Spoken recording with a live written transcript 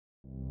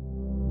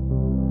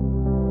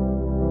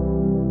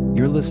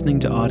You're listening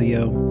to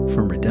audio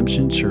from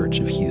Redemption Church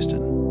of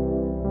Houston.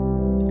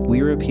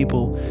 We are a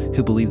people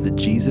who believe that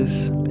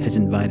Jesus has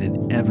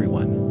invited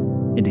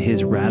everyone into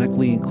his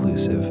radically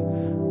inclusive,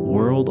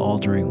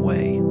 world-altering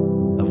way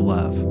of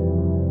love.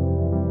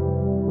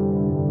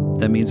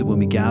 That means that when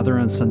we gather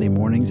on Sunday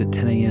mornings at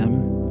 10 a.m.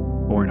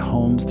 or in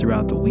homes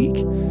throughout the week,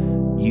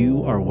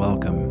 you are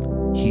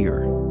welcome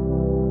here.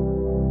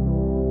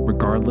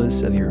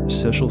 Regardless of your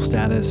social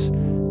status,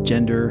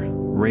 gender,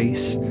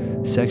 race,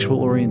 sexual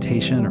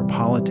orientation, or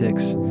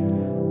politics,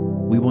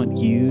 we want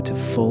you to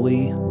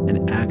fully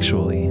and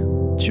actually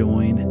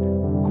join,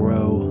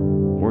 grow,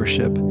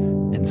 worship,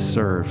 and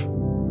serve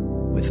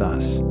with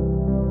us.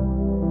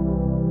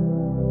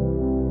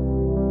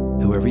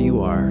 Whoever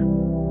you are,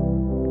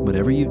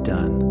 whatever you've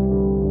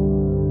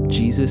done,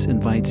 Jesus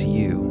invites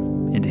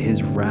you into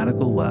his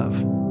radical love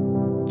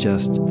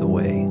just the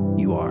way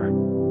you are.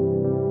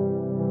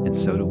 And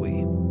so do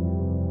we.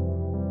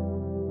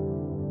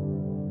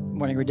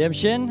 Morning,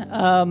 Redemption.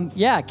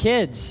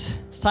 Kids,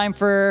 it's time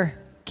for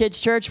Kids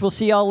Church. We'll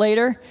see y'all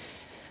later.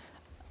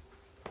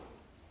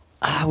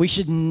 We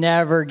should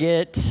never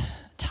get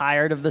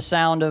tired of the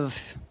sound of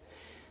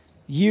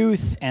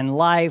youth and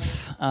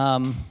life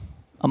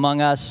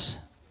among us.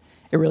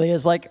 It really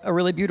is like a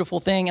really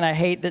beautiful thing, and I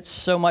hate that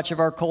so much of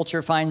our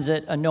culture finds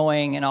it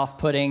annoying and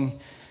off-putting.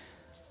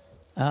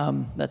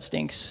 That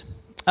stinks.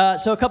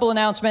 So a couple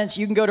announcements.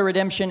 You can go to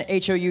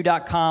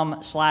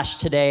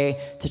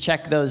redemptionhou.com/today to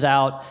check those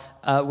out.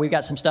 We've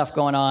got some stuff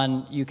going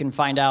on. You can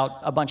find out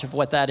a bunch of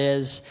what that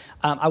is.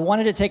 I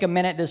wanted to take a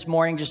minute this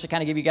morning just to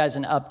kind of give you guys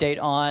an update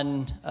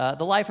on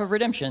the life of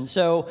Redemption.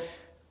 So,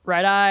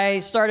 I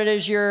started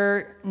as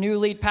your new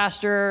lead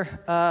pastor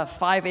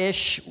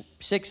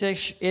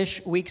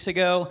 6-ish weeks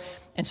ago.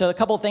 And so a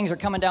couple of things are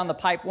coming down the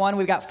pipe. One,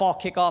 we've got fall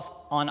kickoff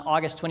on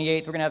August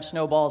 28th. We're going to have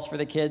snowballs for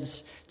the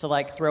kids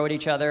to throw at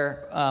each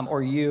other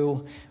or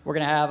you. We're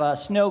going to have a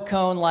snow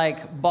cone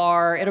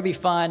bar. It'll be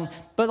fun.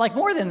 But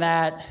more than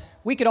that,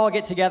 we could all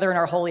get together in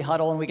our holy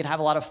huddle and we could have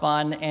a lot of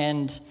fun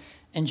and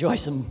enjoy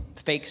some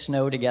fake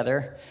snow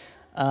together.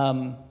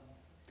 But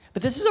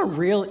this is a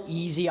real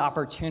easy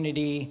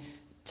opportunity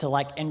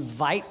to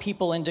invite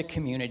people into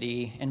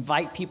community,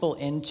 invite people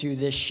into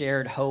this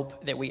shared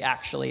hope that we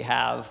actually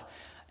have.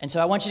 And so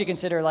I want you to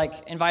consider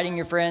inviting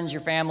your friends,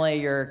 your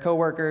family, your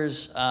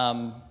coworkers,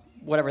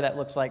 whatever that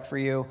looks like for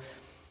you.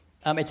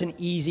 It's an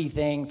easy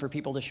thing for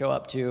people to show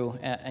up to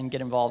and get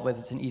involved with.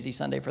 It's an easy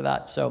Sunday for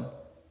that. So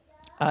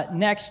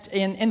next,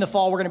 in the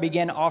fall, we're going to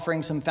begin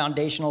offering some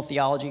foundational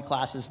theology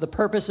classes. The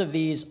purpose of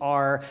these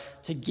are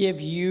to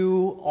give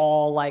you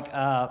all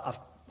a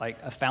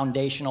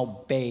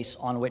foundational base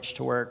on which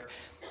to work.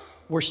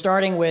 We're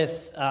starting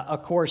with a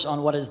course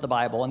on what is the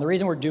Bible. And the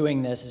reason we're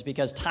doing this is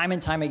because time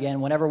and time again,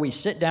 whenever we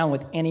sit down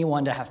with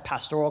anyone to have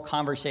pastoral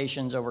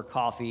conversations over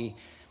coffee,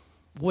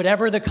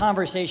 whatever the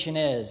conversation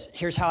is,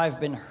 here's how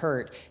I've been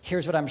hurt,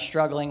 here's what I'm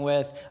struggling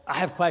with, I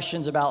have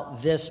questions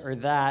about this or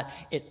that,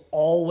 it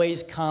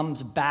always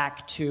comes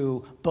back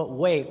to, but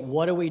wait,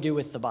 what do we do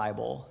with the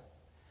Bible?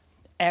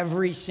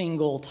 Every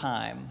single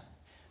time.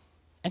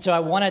 And so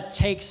I want to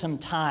take some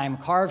time,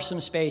 carve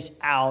some space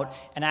out,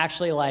 and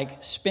actually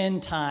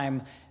spend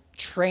time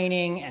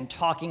training and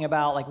talking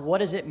about what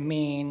does it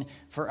mean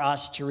for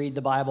us to read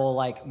the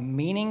Bible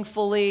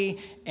meaningfully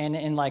and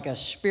in a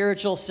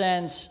spiritual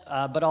sense,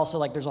 but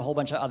also there's a whole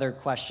bunch of other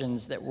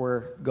questions that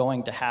we're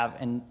going to have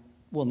and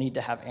will need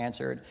to have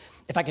answered.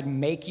 If I could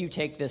make you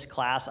take this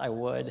class, I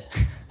would.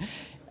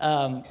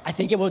 I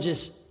think it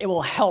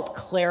will help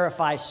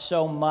clarify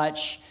so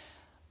much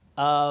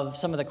of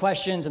some of the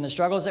questions and the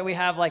struggles that we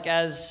have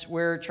as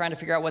we're trying to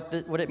figure out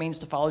what it means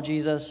to follow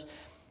Jesus.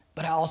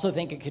 But I also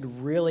think it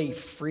could really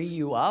free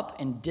you up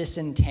and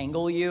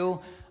disentangle you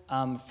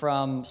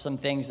from some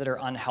things that are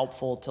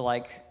unhelpful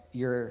to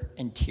your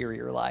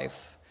interior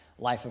life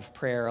of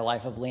prayer, a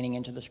life of leaning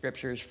into the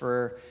scriptures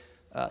for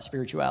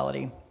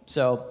spirituality.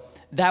 So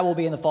that will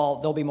be in the fall.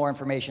 There'll be more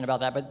information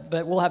about that.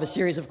 But we'll have a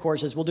series of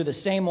courses. We'll do the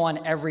same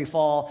one every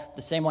fall,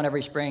 the same one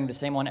every spring, the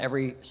same one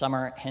every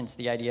summer, hence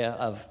the idea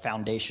of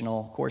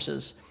foundational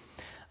courses.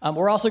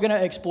 We're also going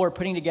to explore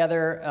putting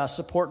together a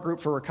support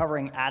group for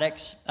recovering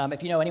addicts.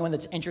 If you know anyone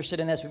that's interested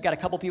in this, we've got a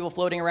couple people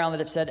floating around that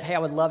have said, hey, I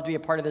would love to be a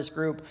part of this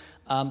group,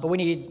 but we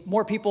need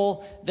more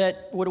people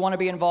that would want to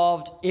be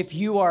involved. If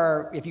you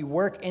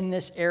work in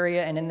this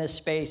area and in this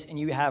space and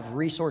you have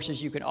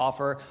resources you can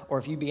offer, or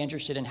if you'd be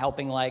interested in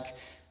helping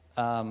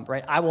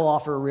I will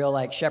offer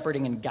real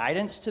shepherding and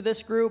guidance to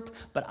this group,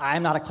 but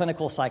I'm not a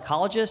clinical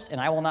psychologist,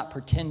 and I will not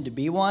pretend to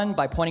be one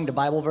by pointing to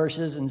Bible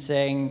verses and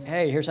saying,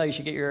 hey, here's how you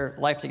should get your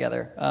life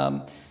together.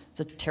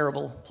 It's a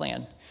terrible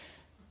plan.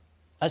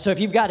 So if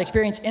you've got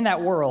experience in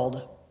that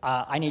world,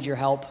 I need your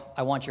help.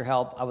 I want your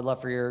help. I would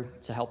love for you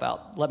to help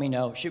out. Let me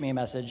know. Shoot me a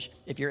message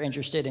if you're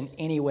interested in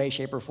any way,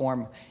 shape, or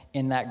form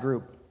in that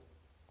group.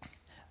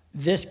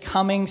 This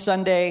coming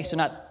Sunday, so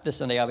not this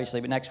Sunday, obviously,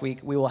 but next week,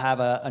 we will have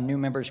a new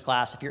members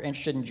class. If you're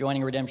interested in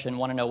joining Redemption,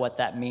 want to know what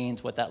that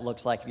means, what that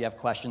looks like, if you have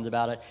questions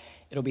about it,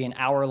 it'll be an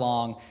hour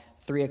long.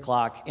 3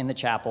 o'clock in the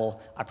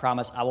chapel. I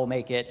promise I will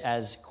make it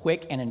as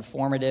quick and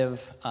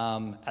informative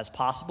as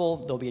possible.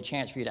 There'll be a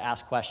chance for you to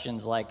ask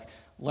questions, like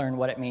learn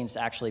what it means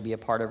to actually be a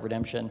part of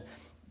Redemption.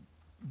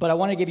 But I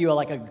want to give you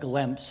a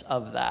glimpse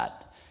of that.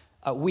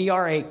 We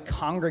are a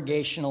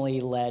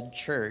congregationally led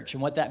church.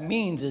 And what that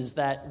means is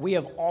that we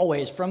have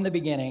always, from the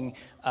beginning,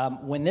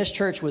 when this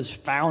church was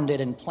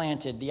founded and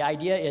planted, the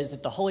idea is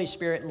that the Holy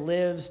Spirit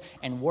lives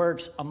and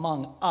works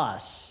among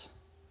us.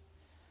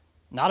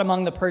 Not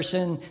among the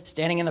person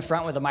standing in the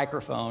front with a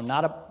microphone,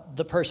 not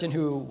the person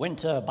who went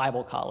to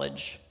Bible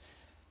college.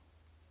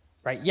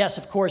 Right? Yes,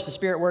 of course, the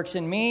Spirit works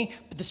in me,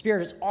 but the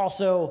Spirit is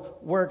also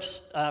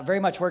very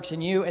much works in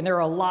you, and there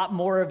are a lot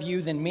more of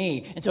you than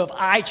me. And so if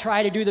I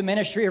try to do the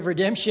ministry of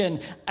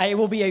redemption, it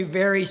will be a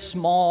very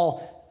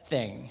small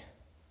thing.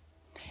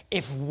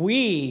 If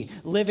we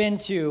live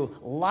into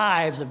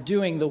lives of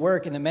doing the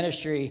work in the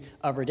ministry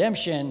of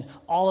redemption,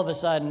 all of a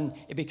sudden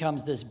it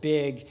becomes this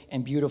big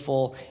and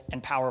beautiful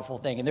and powerful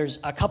thing. And there's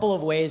a couple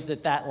of ways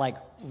that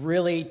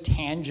really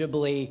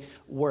tangibly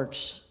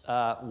works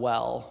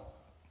well.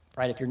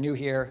 Right, if you're new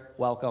here,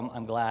 welcome.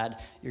 I'm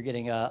glad you're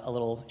getting a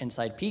little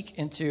inside peek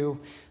into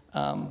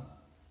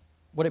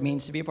what it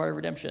means to be a part of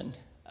Redemption.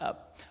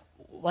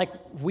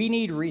 We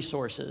need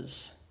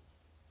resources.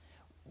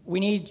 We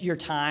need your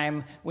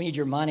time. We need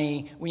your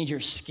money. We need your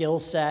skill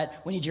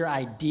set. We need your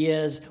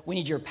ideas. We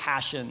need your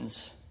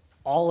passions.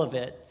 All of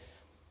it.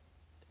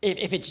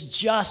 If it's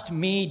just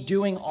me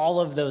doing all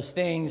of those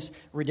things,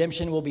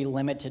 Redemption will be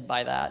limited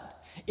by that.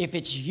 If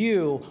it's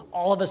you,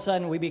 all of a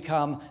sudden we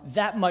become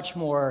that much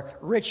more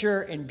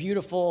richer and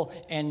beautiful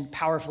and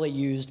powerfully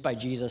used by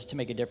Jesus to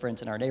make a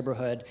difference in our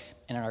neighborhood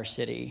and in our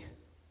city.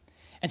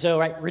 And so,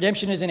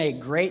 Redemption is in a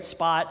great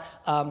spot,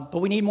 but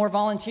we need more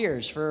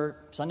volunteers for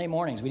Sunday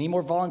mornings. We need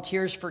more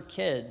volunteers for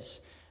kids.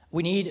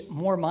 We need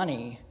more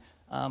money.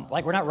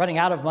 We're not running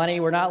out of money.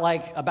 We're not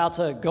about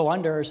to go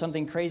under or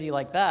something crazy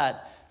like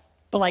that.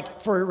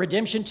 But for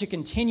Redemption to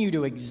continue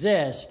to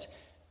exist,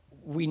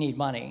 we need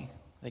money.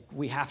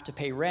 We have to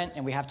pay rent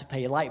and we have to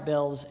pay light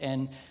bills,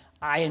 and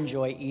I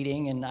enjoy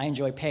eating and I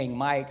enjoy paying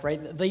Mike, right?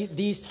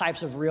 These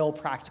types of real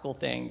practical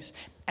things.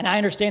 And I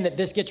understand that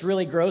this gets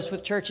really gross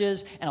with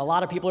churches, and a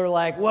lot of people are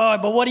like, whoa,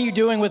 but what are you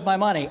doing with my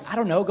money? I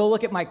don't know, go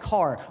look at my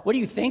car. What do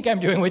you think I'm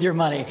doing with your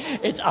money?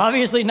 It's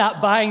obviously not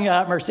buying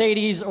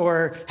Mercedes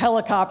or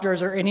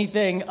helicopters or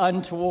anything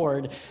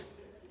untoward.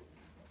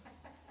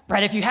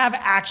 Right, if you have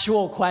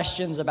actual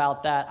questions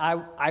about that,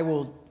 I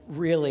will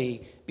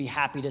really be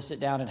happy to sit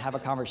down and have a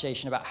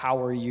conversation about how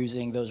we're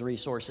using those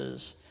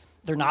resources.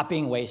 They're not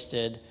being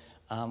wasted.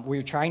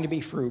 We're trying to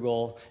be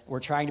frugal. We're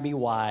trying to be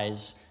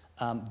wise.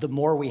 The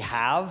more we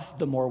have,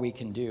 the more we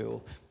can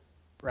do.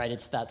 Right?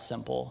 It's that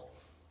simple.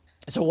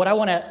 So what I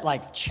want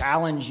to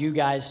challenge you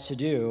guys to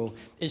do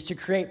is to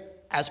create,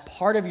 as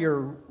part of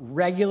your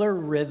regular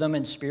rhythm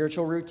and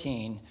spiritual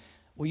routine,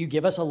 will you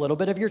give us a little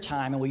bit of your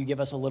time and will you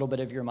give us a little bit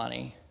of your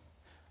money?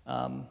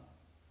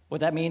 What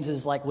that means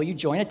is will you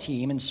join a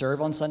team and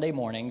serve on Sunday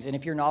mornings? And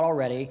if you're not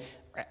already,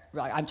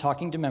 I'm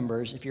talking to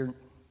members. If you're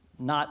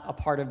not a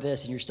part of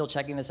this and you're still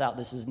checking this out,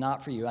 this is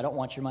not for you. I don't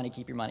want your money.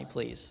 Keep your money,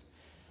 please.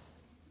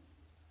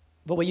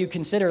 But will you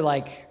consider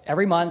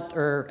every month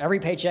or every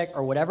paycheck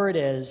or whatever it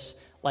is,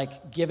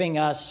 giving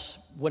us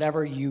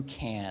whatever you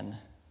can?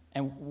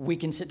 And we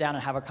can sit down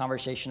and have a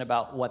conversation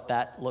about what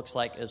that looks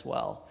like as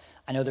well.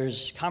 I know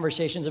there's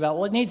conversations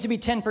about, it needs to be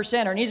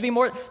 10% or it needs to be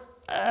more.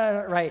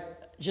 Right,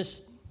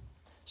 just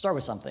start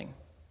with something.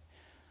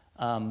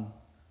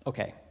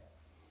 Okay.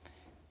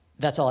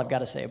 That's all I've got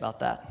to say about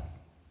that.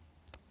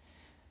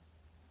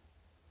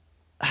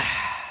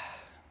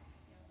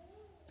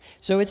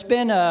 So it's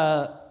been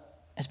a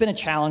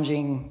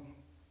challenging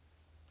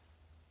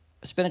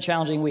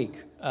week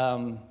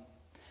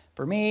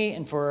for me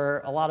and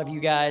for a lot of you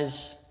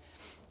guys.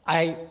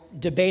 I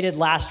debated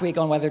last week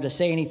on whether to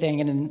say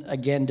anything, and then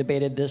again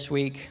debated this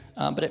week,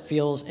 but it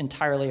feels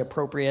entirely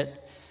appropriate.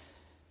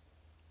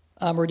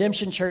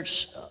 Redemption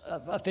Church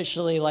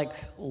officially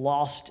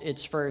lost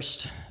its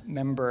first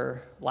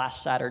member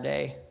last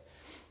Saturday.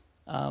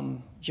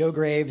 Joe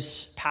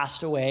Graves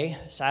passed away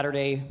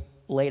Saturday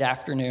late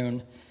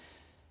afternoon.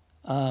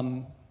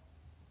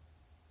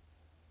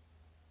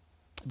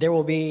 There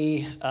will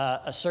be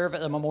a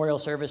memorial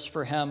service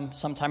for him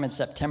sometime in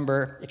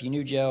September. If you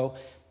knew Joe,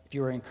 if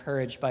you were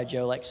encouraged by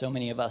Joe like so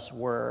many of us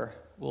were,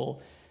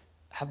 we'll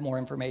have more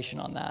information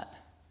on that.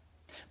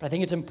 But I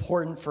think it's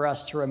important for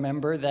us to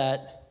remember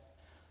that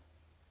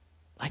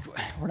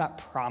we're not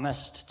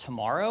promised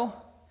tomorrow.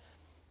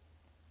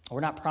 We're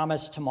not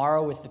promised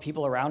tomorrow with the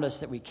people around us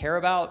that we care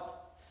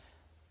about.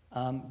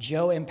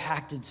 Joe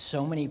impacted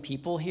so many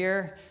people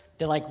here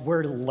that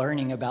we're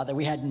learning about that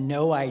we had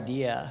no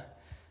idea.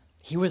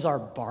 He was our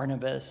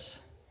Barnabas.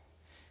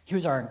 He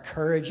was our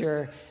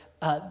encourager.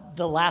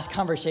 The last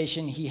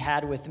conversation he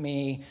had with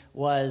me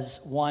was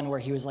one where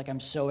he was like, I'm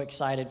so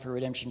excited for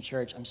Redemption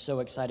Church. I'm so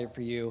excited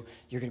for you.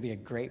 You're going to be a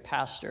great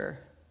pastor.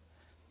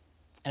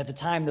 And at the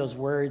time, those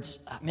words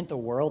meant the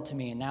world to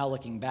me. And now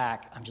looking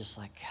back, I'm just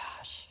like,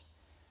 gosh,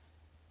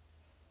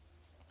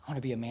 I want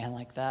to be a man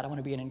like that. I want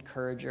to be an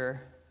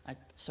encourager.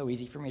 It's so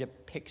easy for me to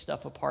pick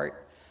stuff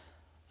apart.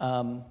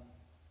 And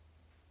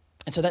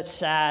so that's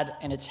sad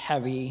and it's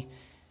heavy.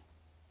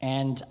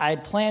 And I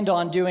had planned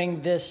on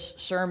doing this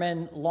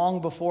sermon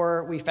long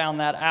before we found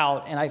that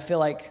out. And I feel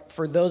like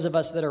for those of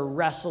us that are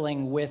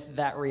wrestling with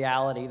that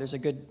reality, there's a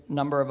good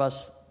number of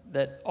us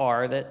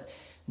that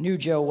knew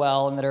Joe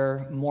well and that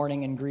are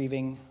mourning and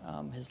grieving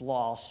his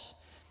loss.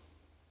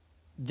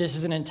 This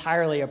is an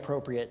entirely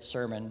appropriate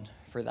sermon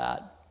for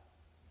that.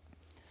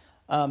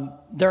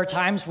 There are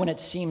times when it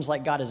seems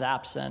like God is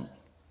absent.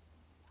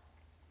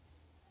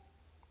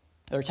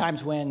 There are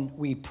times when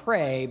we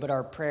pray, but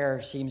our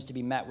prayer seems to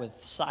be met with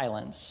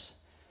silence.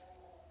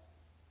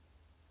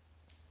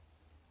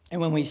 And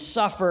when we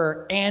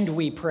suffer and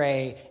we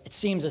pray, it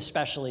seems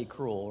especially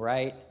cruel,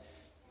 right?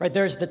 Right,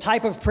 there's the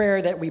type of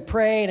prayer that we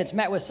pray and it's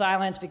met with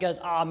silence because,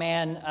 I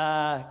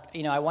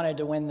wanted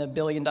to win the $1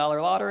 billion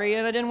lottery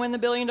and I didn't win the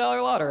 $1 billion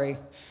lottery.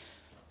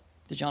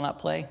 Did y'all not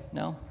play?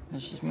 No?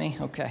 It's just me?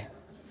 Okay.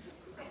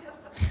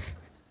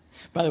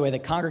 By the way, the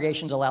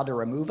congregation's allowed to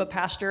remove a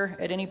pastor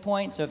at any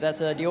point, so if that's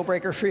a deal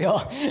breaker for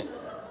y'all.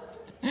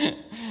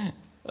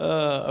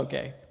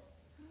 Okay.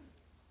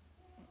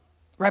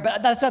 Right,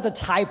 but that's not the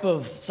type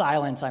of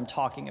silence I'm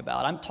talking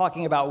about. I'm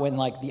talking about when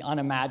like the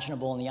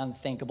unimaginable and the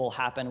unthinkable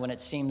happen, when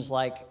it seems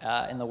like,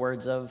 in the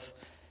words of,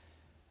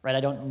 right, I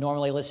don't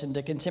normally listen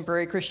to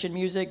contemporary Christian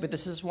music, but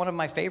this is one of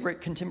my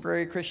favorite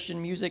contemporary Christian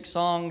music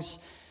songs.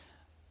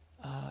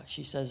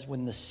 She says,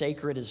 when the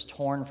sacred is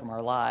torn from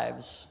our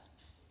lives.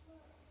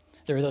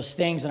 There are those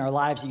things in our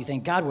lives that you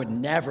think, God would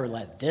never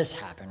let this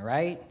happen,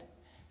 right?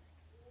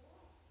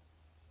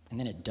 And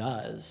then it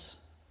does.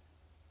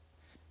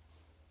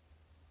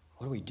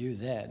 What do we do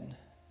then?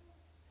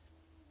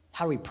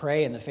 How do we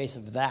pray in the face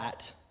of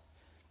that?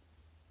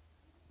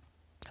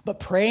 But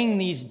praying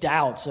these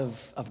doubts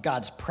of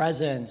God's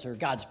presence or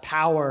God's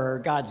power or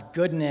God's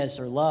goodness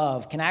or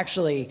love can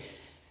actually,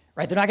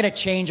 right, they're not going to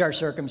change our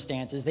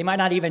circumstances. They might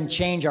not even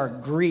change our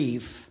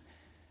grief.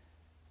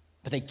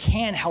 But they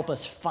can help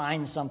us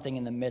find something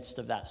in the midst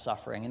of that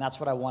suffering. And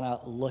that's what I want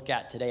to look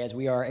at today as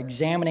we are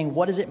examining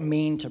what does it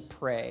mean to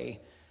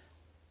pray.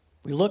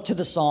 We look to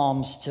the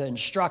Psalms to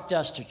instruct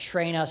us, to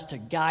train us, to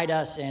guide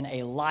us in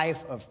a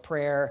life of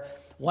prayer.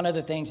 One of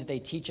the things that they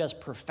teach us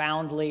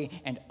profoundly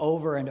and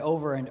over and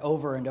over and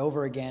over and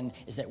over again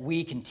is that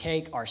we can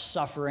take our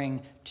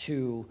suffering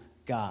to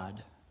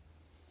God.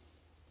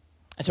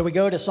 And so we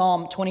go to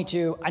Psalm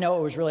 22. I know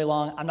it was really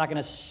long. I'm not going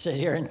to sit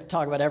here and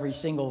talk about every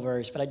single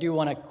verse, but I do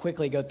want to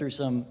quickly go through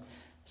some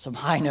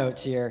high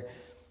notes here,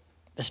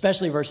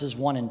 especially verses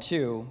 1 and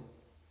 2.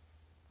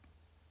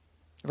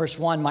 Verse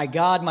 1, my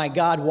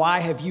God,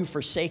 why have you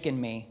forsaken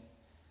me?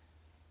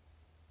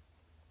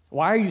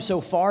 Why are you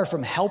so far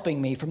from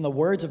helping me from the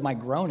words of my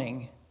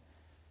groaning?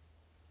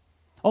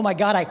 Oh my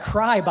God, I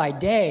cry by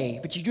day,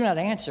 but you do not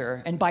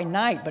answer, and by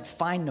night, but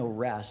find no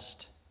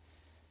rest.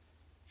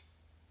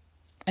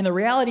 And the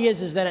reality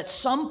is that at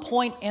some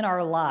point in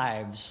our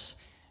lives,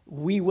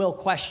 we will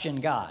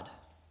question God.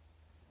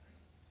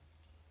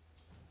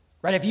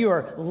 Right? If you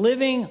are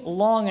living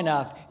long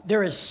enough,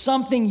 there is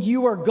something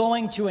you are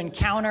going to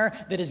encounter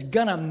that is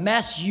going to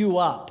mess you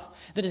up,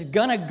 that is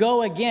going to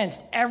go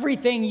against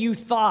everything you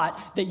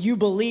thought that you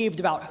believed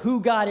about who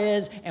God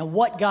is and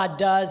what God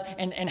does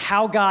and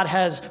how God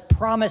has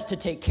promised to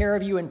take care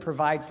of you and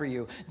provide for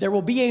you. There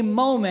will be a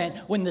moment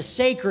when the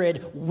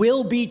sacred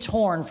will be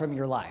torn from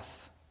your life.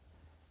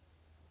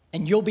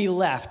 And you'll be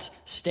left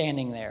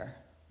standing there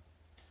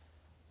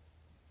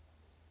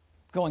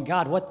going,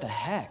 God, what the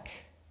heck?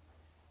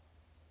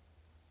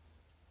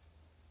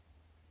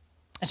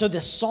 And so the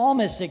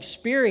psalmist's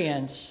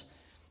experience,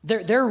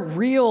 their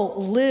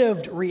real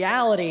lived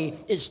reality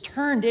is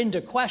turned into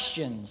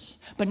questions,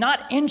 but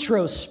not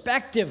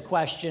introspective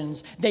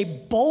questions. They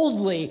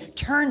boldly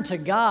turn to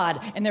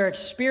God, and their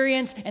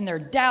experience and their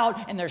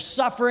doubt and their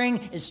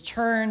suffering is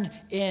turned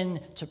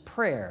into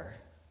prayer.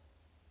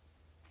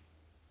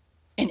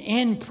 And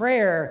in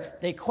prayer,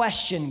 they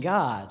question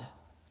God.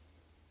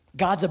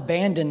 God's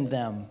abandoned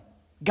them.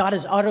 God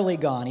is utterly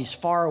gone. He's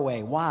far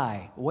away.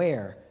 Why?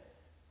 Where?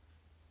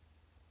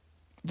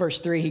 Verse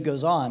 3, he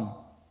goes on.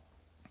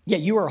 Yet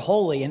you are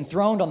holy,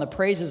 enthroned on the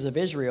praises of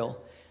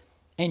Israel,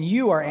 and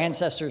you, our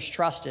ancestors,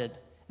 trusted.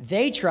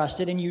 They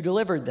trusted, and you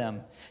delivered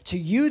them. To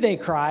you they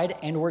cried,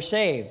 and were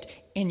saved.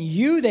 In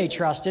you they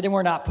trusted, and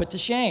were not put to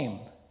shame.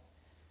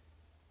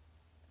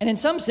 And in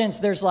some sense,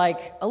 there's like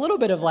a little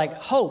bit of like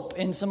hope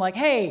and some like,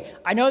 hey,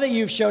 I know that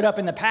you've showed up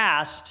in the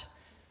past,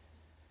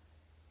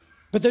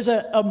 but there's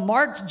a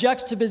marked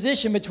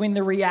juxtaposition between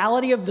the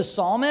reality of the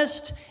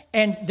psalmist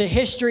and the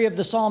history of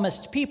the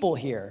psalmist people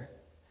here.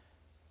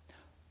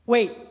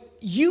 Wait,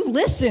 you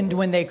listened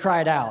when they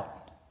cried out.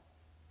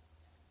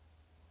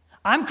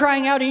 I'm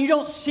crying out and you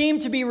don't seem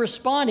to be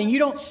responding. You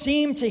don't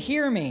seem to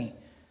hear me.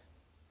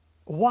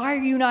 Why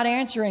are you not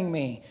answering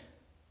me?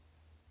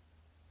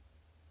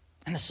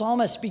 And the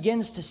psalmist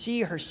begins to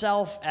see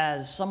herself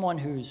as someone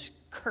who's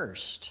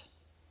cursed.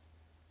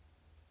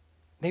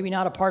 Maybe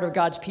not a part of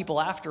God's people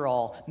after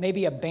all,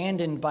 maybe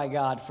abandoned by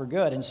God for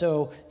good. And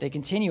so they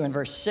continue in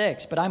verse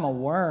 6, but I'm a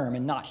worm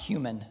and not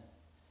human,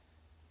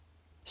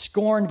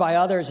 scorned by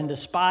others and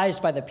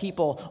despised by the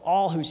people.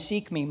 All who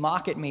seek me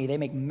mock at me. They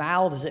make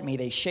mouths at me.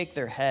 They shake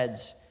their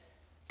heads.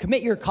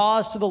 Commit your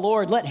cause to the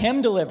Lord. Let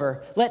him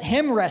deliver. Let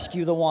him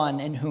rescue the one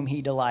in whom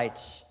he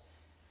delights.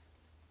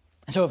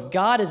 And so if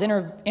God has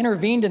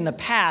intervened in the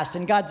past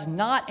and God's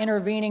not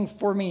intervening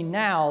for me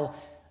now,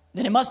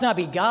 then it must not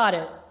be God.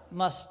 It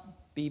must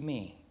be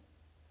me.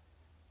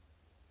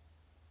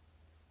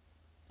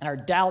 And our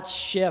doubts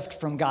shift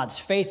from God's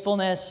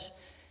faithfulness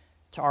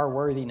to our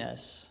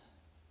worthiness.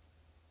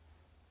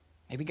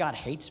 Maybe God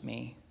hates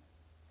me.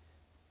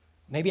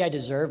 Maybe I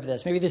deserve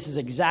this. Maybe this is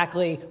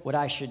exactly what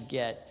I should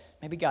get.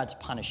 Maybe God's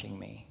punishing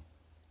me.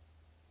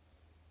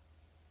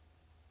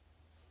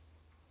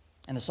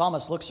 And the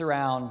psalmist looks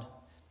around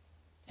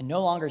and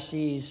no longer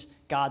sees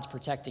God's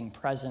protecting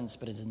presence,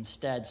 but is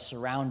instead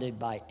surrounded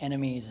by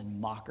enemies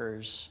and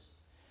mockers.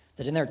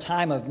 That in their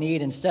time of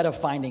need, instead of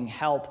finding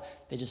help,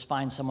 they just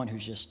find someone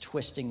who's just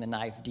twisting the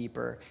knife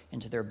deeper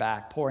into their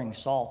back, pouring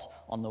salt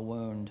on the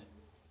wound,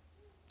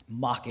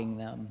 mocking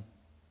them.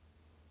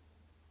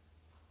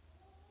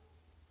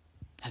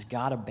 Has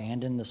God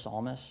abandoned the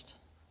psalmist?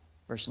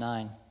 Verse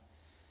 9.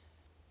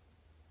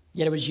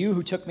 Yet it was you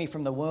who took me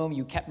from the womb.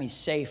 You kept me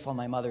safe on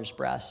my mother's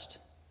breast.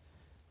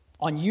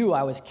 On you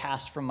I was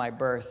cast from my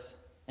birth.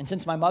 And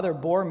since my mother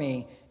bore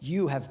me,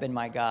 you have been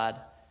my God.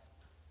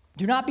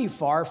 Do not be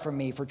far from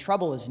me, for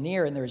trouble is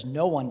near and there is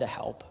no one to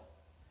help.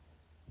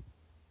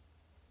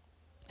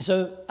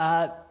 So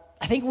I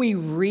think we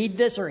read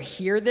this or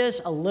hear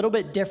this a little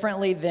bit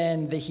differently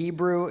than the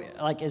Hebrew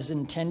is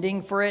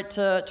intending for it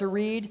to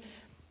read.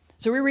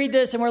 So we read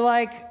this and we're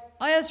like,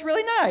 oh, that's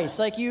really nice.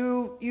 Like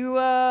you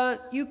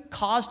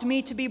caused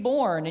me to be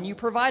born and you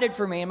provided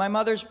for me in my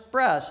mother's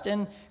breast.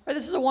 And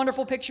this is a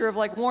wonderful picture of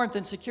like warmth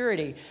and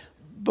security.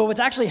 But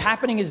what's actually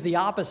happening is the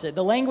opposite.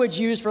 The language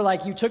used for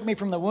like you took me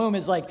from the womb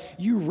is like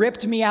you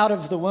ripped me out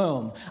of the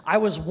womb. I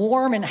was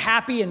warm and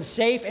happy and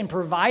safe and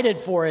provided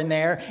for in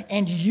there,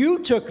 and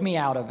you took me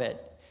out of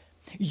it.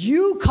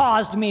 You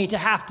caused me to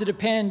have to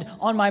depend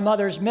on my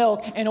mother's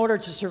milk in order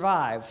to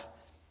survive.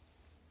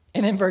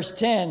 And then verse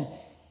 10,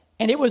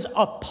 and it was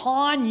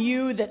upon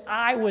you that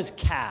I was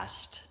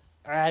cast.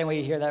 All right, and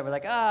we hear that, we're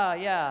like,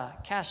 yeah,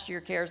 cast your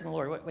cares on the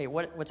Lord. Wait,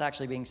 what's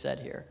actually being said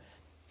here?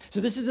 So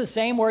this is the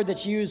same word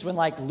that's used when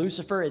like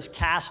Lucifer is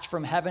cast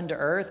from heaven to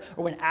earth,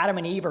 or when Adam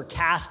and Eve are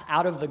cast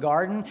out of the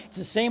garden. It's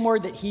the same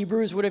word that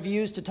Hebrews would have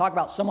used to talk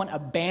about someone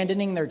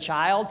abandoning their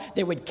child.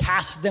 They would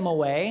cast them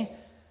away.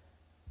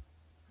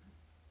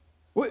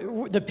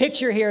 The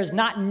picture here is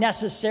not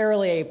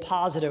necessarily a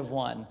positive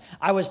one.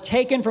 I was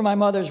taken from my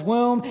mother's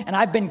womb, and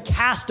I've been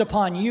cast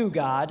upon you,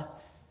 God.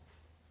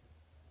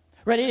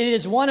 Right? It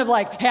is one of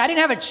like, hey, I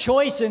didn't have a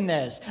choice in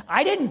this.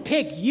 I didn't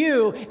pick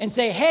you and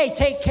say, hey,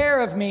 take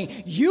care of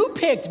me. You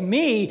picked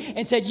me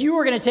and said you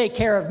were going to take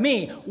care of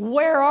me.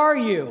 Where are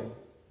you?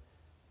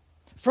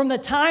 From the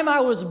time I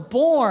was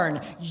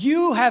born,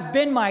 you have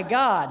been my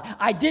God.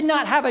 I did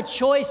not have a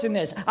choice in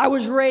this. I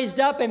was raised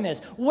up in this.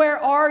 Where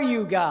are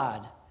you,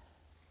 God?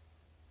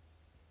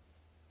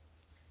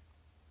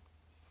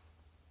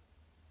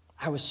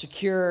 I was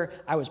secure,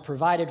 I was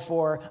provided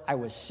for, I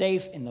was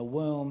safe in the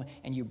womb,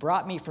 and you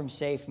brought me from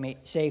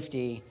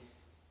safety,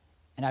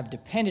 and I've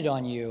depended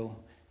on you,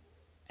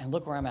 and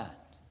look where I'm at.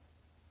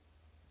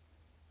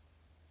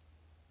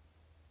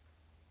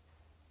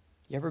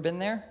 You ever been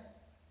there?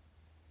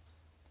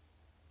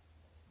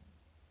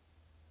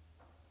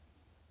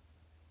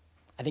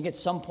 I think at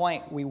some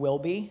point we will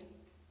be.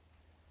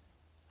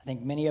 I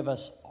think many of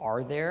us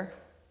are there.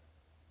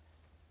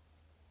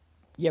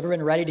 You ever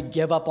been ready to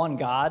give up on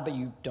God, but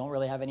you don't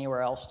really have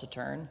anywhere else to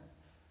turn?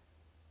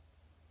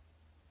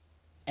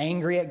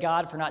 Angry at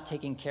God for not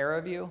taking care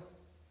of you?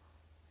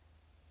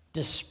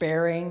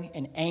 Despairing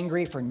and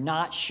angry for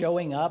not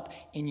showing up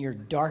in your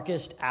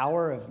darkest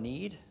hour of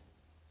need?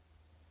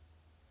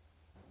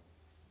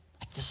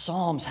 Like the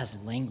Psalms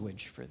has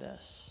language for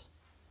this.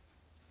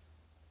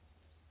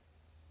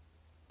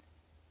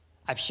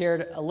 I've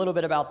shared a little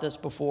bit about this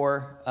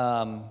before.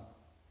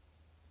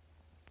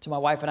 So my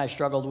wife and I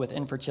struggled with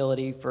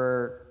infertility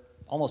for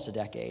almost a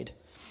decade.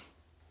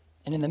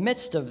 And in the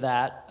midst of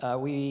that,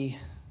 we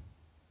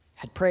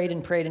had prayed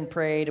and prayed and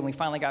prayed, and we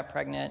finally got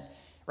pregnant,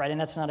 right? And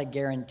that's not a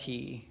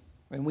guarantee.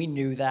 I mean, we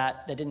knew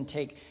that. That didn't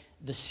take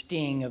the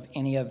sting of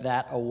any of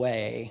that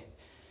away.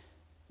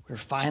 We were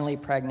finally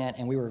pregnant,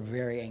 and we were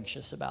very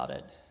anxious about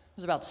it. It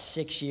was about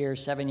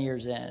 7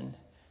 years in.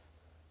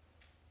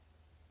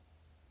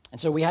 And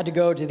so we had to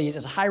go to these,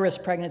 as a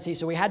high-risk pregnancy,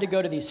 so we had to go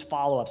to these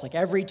follow-ups. Like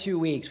every 2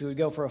 weeks, we would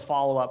go for a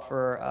follow-up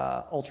for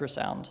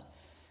ultrasound,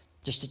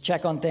 just to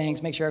check on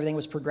things, make sure everything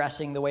was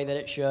progressing the way that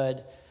it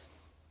should.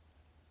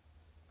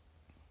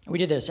 We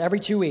did this every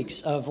 2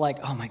 weeks of like,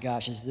 oh my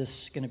gosh, is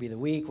this going to be the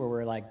week where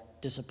we're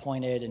like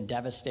disappointed and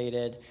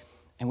devastated?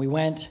 And we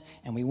went,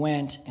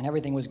 and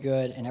everything was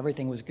good, and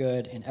everything was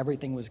good, and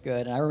everything was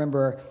good. And I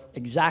remember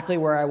exactly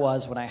where I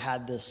was when I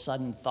had this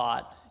sudden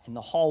thought in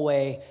the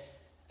hallway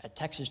at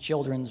Texas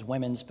Children's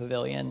Women's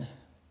Pavilion.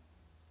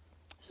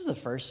 This is the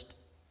first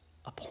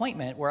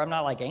appointment where I'm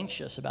not like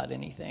anxious about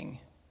anything.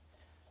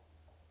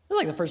 This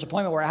is like the first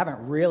appointment where I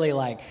haven't really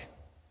like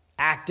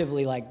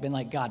actively like been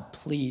like, God,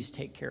 please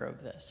take care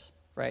of this,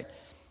 right?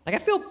 Like I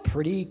feel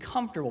pretty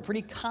comfortable,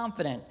 pretty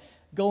confident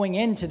going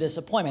into this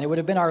appointment. It would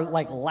have been our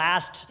like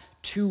last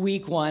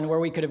 2-week one where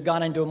we could have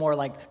gone into a more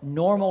like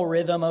normal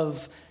rhythm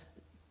of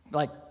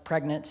like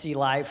pregnancy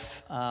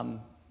life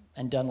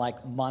and done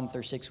like month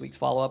or 6 weeks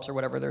follow-ups or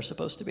whatever they're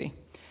supposed to be.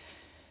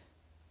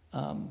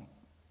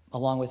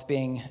 Along with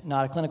being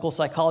not a clinical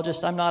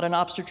psychologist, I'm not an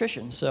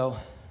obstetrician. So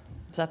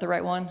is that the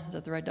right one? Is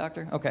that the right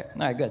doctor? Okay.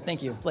 All right, good.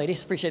 Thank you,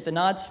 ladies. Appreciate the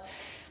nods.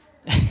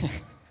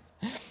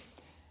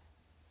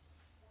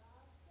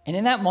 And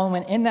in that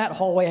moment, in that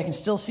hallway, I can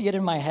still see it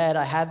in my head.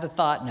 I had the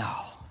thought, no,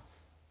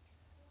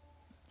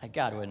 like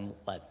God wouldn't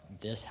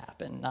let this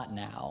happen, not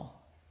now.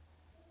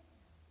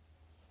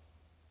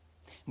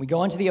 We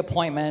go into the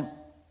appointment,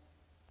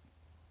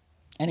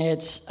 and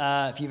it's,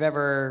 if you've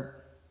ever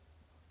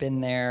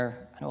been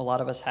there, I know a lot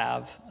of us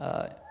have,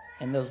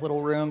 in those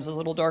little rooms, those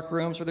little dark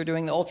rooms where they're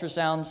doing the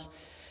ultrasounds.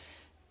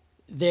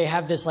 They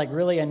have this like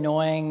really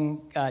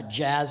annoying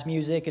jazz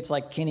music. It's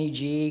like Kenny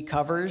G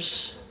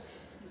covers.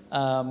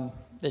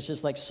 That's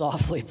just like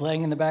softly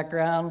playing in the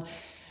background.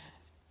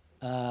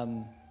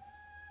 And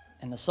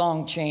the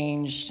song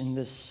changed, and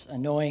this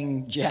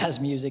annoying jazz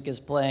music is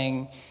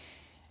playing.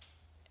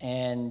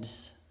 And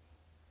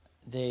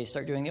they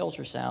start doing the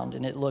ultrasound,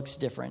 and it looks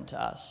different to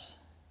us.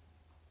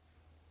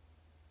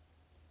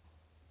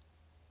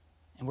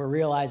 And we're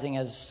realizing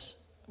as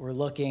we're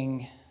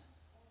looking,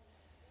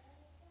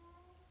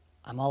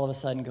 I'm all of a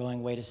sudden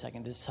going, wait a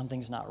second,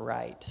 something's not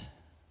right.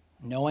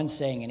 No one's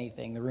saying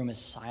anything. The room is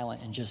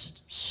silent and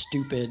just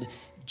stupid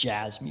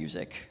jazz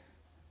music.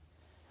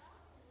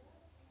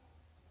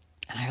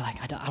 And I'm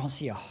like, I don't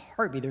see a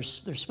heartbeat.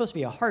 There's supposed to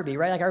be a heartbeat,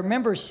 right? Like I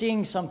remember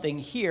seeing something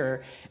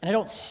here, and I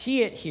don't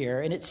see it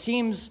here, and it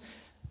seems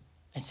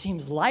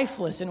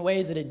lifeless in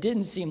ways that it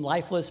didn't seem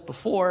lifeless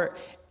before.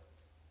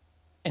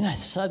 And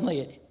suddenly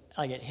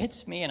it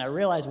hits me, and I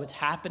realize what's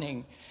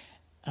happening.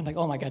 I'm like,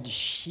 oh my God, does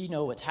she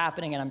know what's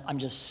happening? And I'm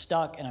just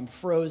stuck, and I'm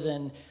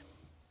frozen,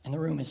 and the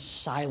room is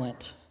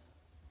silent.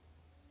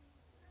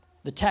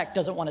 The tech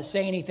doesn't want to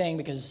say anything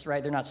because,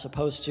 right, they're not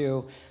supposed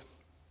to.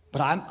 But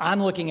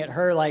I'm looking at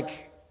her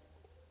like,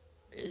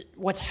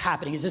 what's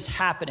happening? Is this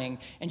happening?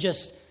 And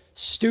just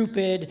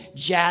stupid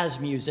jazz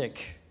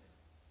music.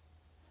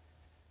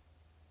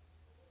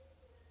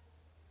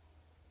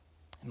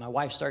 And my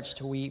wife starts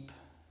to weep.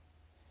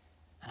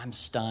 And I'm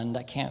stunned.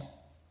 I can't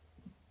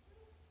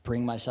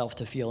bring myself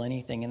to feel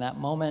anything in that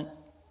moment.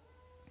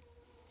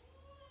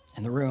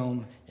 And the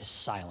room is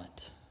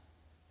silent.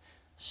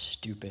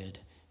 Stupid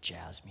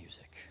jazz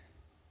music.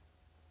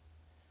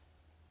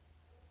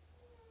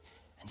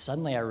 And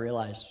suddenly I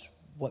realized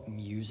what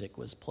music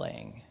was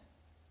playing.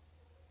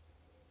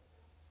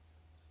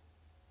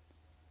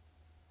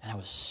 And I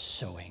was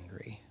so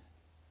angry.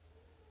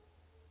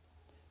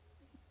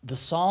 The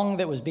song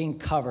that was being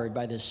covered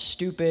by this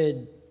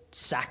stupid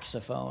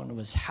saxophone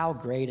was "How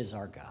Great Is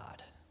Our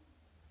God."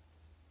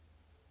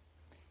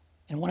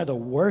 In one of the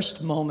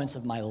worst moments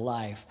of my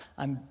life,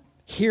 I'm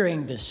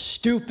hearing this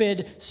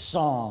stupid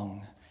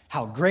song,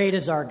 "How Great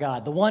Is Our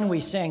God," the one we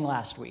sang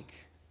last week.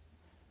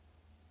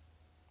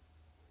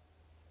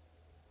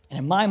 And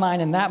in my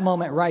mind, in that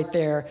moment right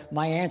there,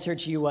 my answer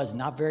to you was,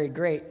 not very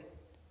great.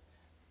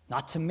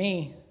 Not to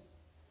me.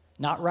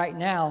 Not right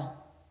now.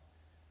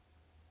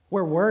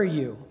 Where were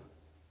you?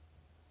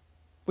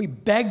 We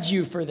begged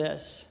you for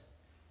this.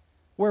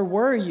 Where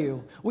were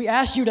you? We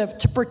asked you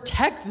to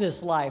protect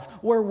this life.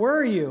 Where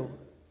were you?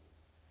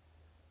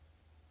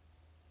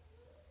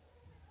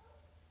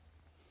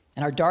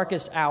 In our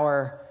darkest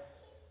hour,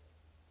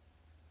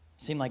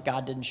 it seemed like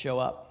God didn't show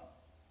up.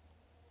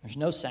 There's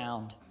no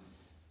sound.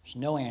 There's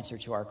no answer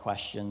to our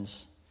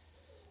questions.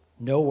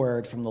 No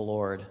word from the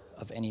Lord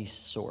of any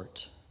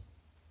sort.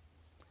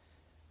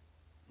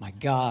 My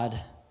God,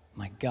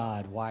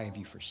 why have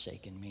you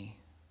forsaken me?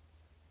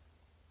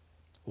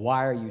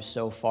 Why are you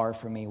so far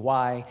from me?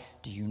 Why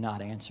do you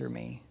not answer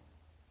me?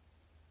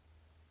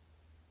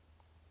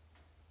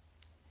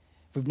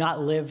 If we've not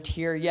lived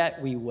here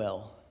yet, we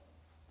will,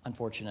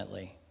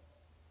 unfortunately.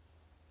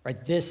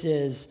 Right? This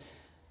is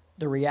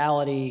the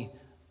reality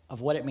of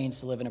what it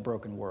means to live in a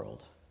broken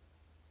world.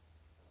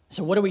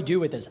 So what do we do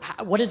with this?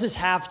 What does this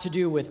have to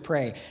do with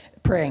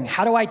praying?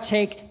 How do I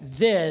take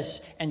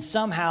this and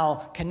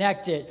somehow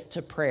connect it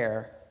to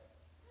prayer?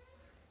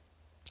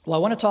 Well,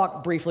 I want to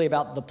talk briefly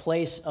about the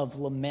place of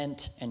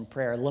lament and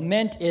prayer.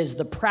 Lament is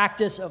the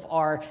practice of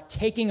our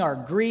taking our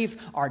grief,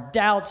 our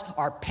doubts,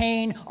 our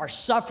pain, our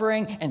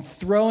suffering, and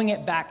throwing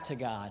it back to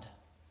God.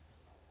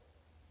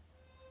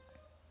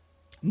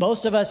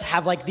 Most of us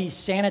have like these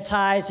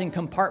sanitized and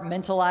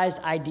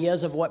compartmentalized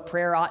ideas of what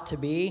prayer ought to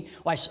be.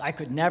 Well, I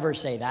could never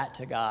say that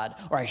to God,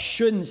 or I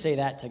shouldn't say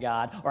that to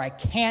God, or I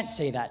can't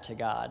say that to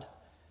God.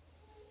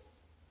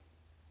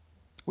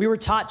 We were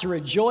taught to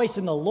rejoice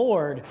in the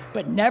Lord,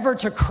 but never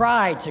to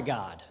cry to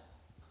God,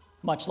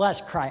 much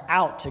less cry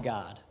out to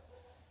God.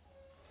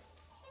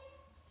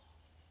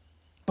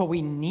 But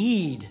we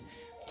need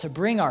to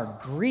bring our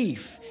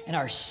grief and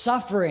our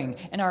suffering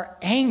and our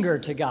anger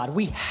to God.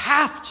 We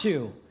have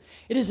to.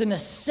 It is a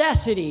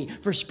necessity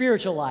for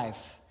spiritual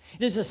life.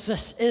 It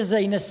is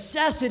a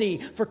necessity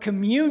for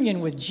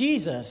communion with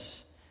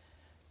Jesus.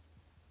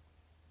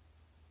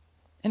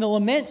 And the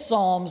lament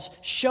psalms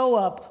show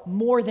up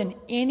more than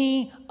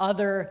any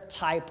other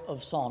type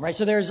of psalm, right?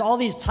 So there's all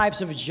these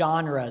types of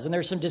genres, and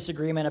there's some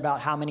disagreement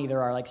about how many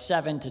there are, like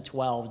 7 to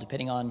 12,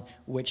 depending on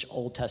which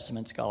Old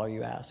Testament scholar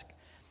you ask.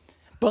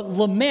 But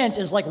lament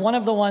is like one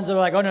of the ones that are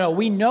like, oh, no,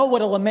 we know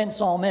what a lament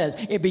psalm is.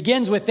 It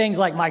begins with things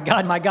like, my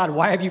God,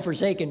 why have you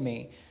forsaken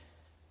me?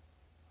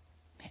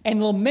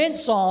 And lament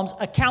psalms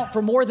account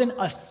for more than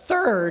a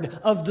third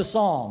of the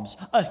psalms.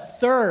 A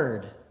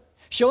third.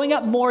 Showing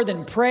up more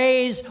than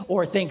praise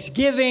or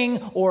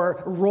thanksgiving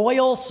or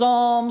royal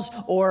psalms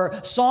or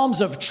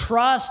psalms of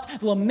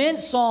trust. Lament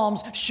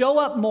psalms show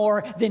up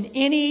more than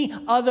any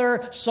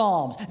other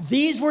psalms.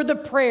 These were the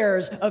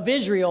prayers of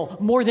Israel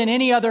more than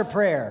any other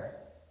prayer.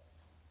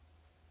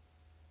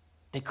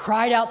 They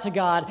cried out to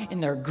God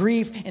in their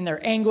grief, in their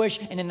anguish,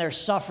 and in their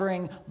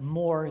suffering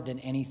more than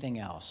anything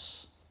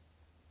else.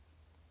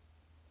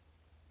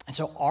 And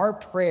so our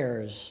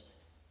prayers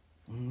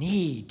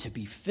need to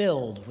be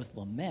filled with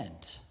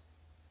lament.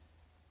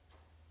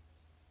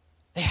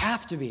 They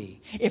have to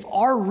be. If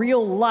our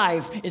real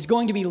life is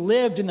going to be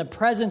lived in the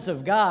presence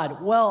of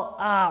God, well,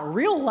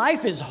 real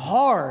life is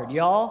hard,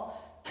 y'all.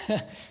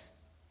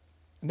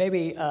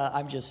 Maybe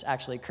I'm just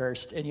actually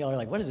cursed, and y'all are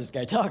like, what is this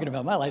guy talking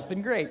about? My life's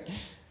been great.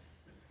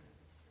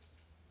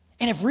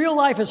 And if real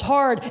life is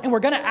hard and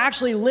we're going to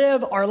actually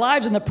live our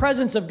lives in the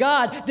presence of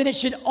God, then it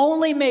should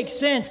only make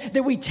sense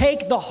that we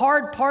take the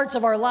hard parts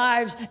of our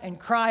lives and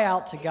cry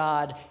out to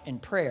God in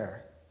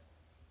prayer.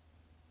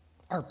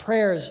 Our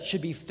prayers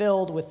should be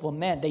filled with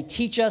lament. They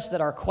teach us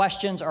that our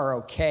questions are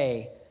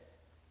okay.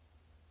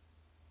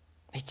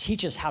 They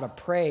teach us how to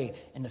pray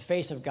in the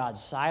face of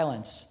God's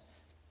silence.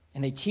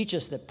 And they teach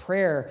us that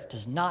prayer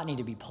does not need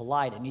to be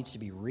polite. It needs to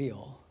be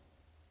real.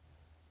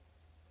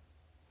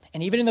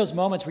 And even in those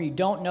moments where you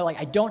don't know,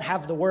 like, I don't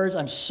have the words,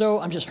 I'm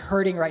just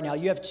hurting right now,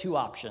 you have two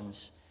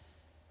options.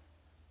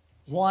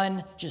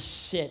 One,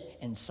 just sit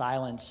in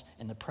silence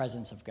in the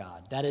presence of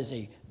God. That is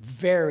a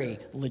very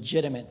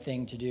legitimate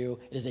thing to do.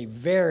 It is a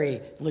very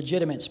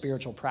legitimate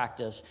spiritual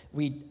practice.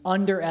 We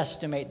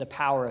underestimate the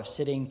power of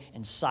sitting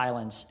in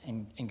silence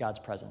in God's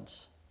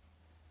presence.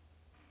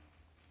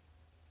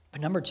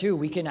 But number two,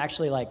 we can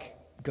actually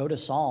go to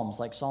Psalms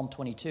like Psalm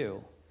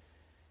 22.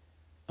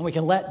 And we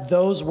can let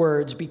those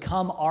words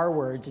become our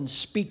words and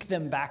speak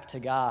them back to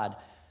God.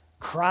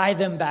 Cry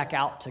them back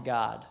out to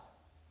God.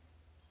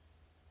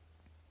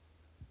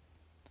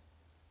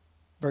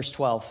 Verse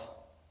 12.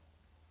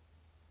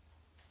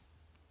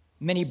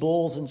 Many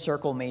bulls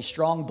encircle me.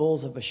 Strong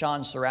bulls of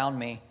Bashan surround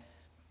me.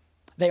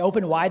 They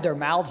open wide their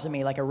mouths at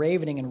me like a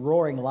ravening and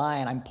roaring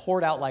lion. I'm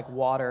poured out like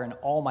water, and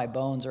all my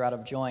bones are out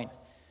of joint.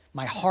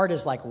 My heart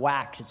is like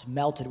wax, it's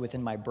melted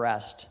within my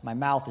breast. My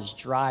mouth is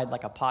dried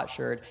like a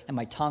potsherd, and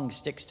my tongue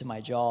sticks to my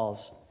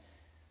jaws.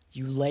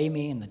 You lay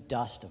me in the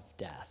dust of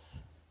death.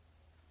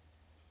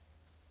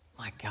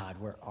 My God,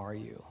 where are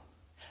you?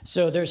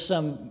 So there's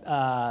some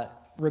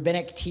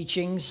rabbinic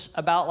teachings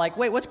about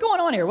wait, what's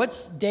going on here?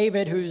 What's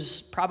David,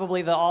 who's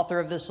probably the author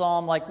of this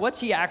psalm,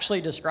 what's he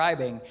actually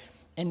describing?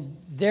 And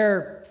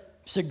their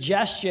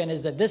suggestion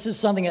is that this is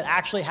something that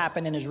actually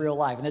happened in his real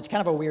life. And it's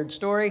kind of a weird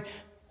story.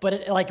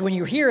 But when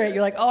you hear it,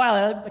 you're like, oh,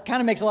 wow, that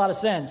kind of makes a lot of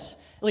sense.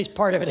 At least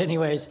part of it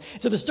anyways.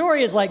 So the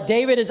story is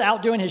David is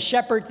out doing his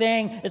shepherd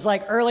thing. It's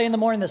early in the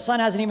morning. The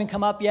sun hasn't even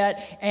come up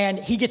yet. And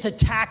he gets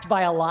attacked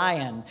by a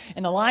lion.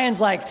 And the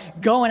lion's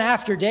going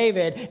after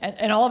David.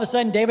 And all of a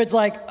sudden, David's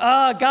like,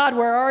 oh, God,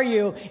 where are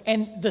you?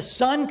 And the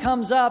sun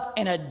comes up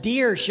and a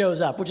deer shows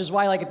up, which is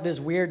why this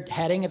weird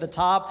heading at the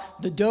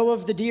top, the doe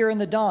of the deer in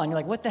the dawn. You're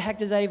like, what the heck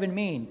does that even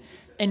mean?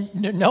 And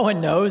no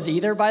one knows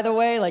either, by the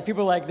way.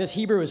 People are this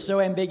Hebrew is so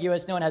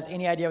ambiguous. No one has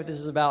any idea what this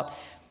is about.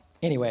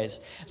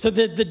 Anyways, so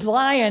the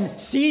lion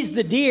sees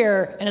the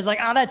deer and is like,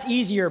 oh, that's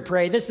easier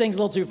prey. This thing's a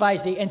little too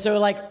feisty. And so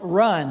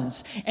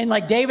runs. And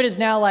David is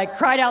now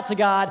cried out to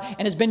God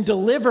and has been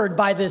delivered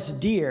by this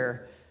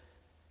deer.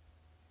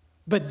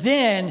 But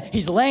then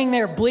he's laying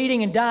there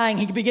bleeding and dying.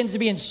 He begins to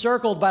be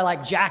encircled by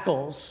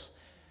jackals.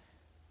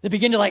 They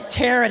begin to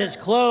tear at his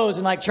clothes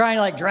and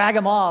trying to drag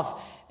him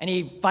off. And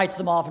he fights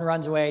them off and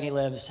runs away, and he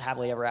lives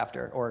happily ever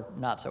after, or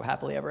not so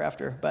happily ever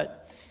after,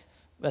 but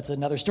that's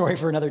another story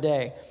for another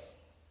day.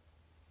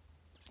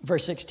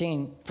 Verse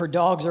 16, for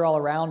dogs are all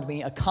around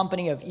me, a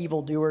company of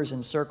evildoers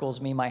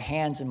encircles me, my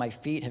hands and my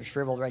feet have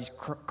shriveled, right? He's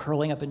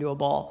curling up into a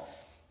ball.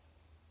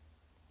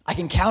 I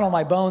can count on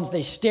my bones,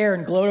 they stare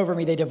and gloat over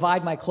me, they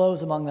divide my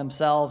clothes among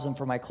themselves, and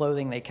for my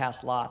clothing they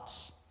cast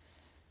lots.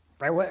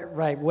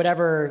 Right,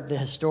 whatever the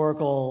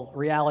historical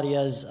reality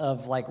is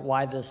of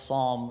why this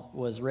psalm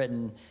was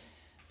written,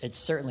 it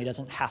certainly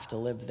doesn't have to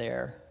live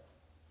there.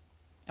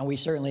 And we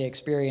certainly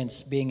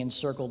experience being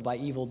encircled by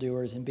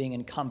evildoers and being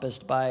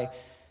encompassed by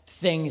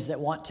things that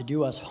want to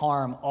do us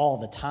harm all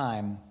the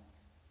time.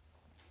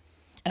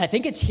 And I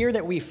think it's here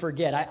that we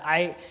forget.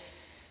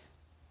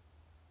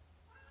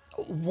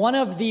 One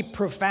of the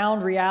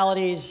profound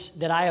realities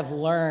that I have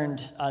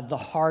learned the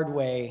hard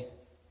way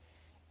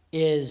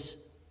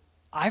is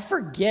I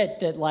forget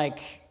that, like,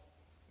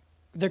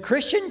 the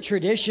Christian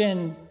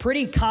tradition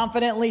pretty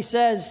confidently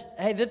says,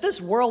 hey, that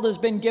this world has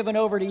been given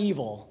over to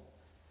evil.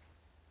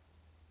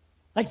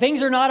 Like,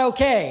 things are not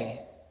okay.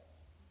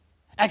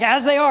 Like,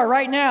 as they are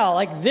right now,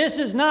 like, this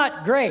is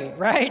not great,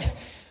 right?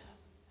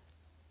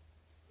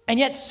 And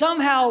yet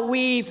somehow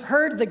we've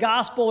heard the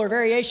gospel or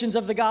variations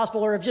of the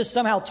gospel or have just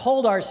somehow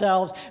told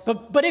ourselves,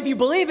 but if you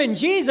believe in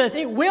Jesus,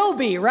 it will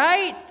be,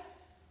 right?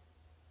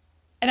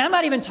 And I'm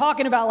not even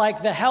talking about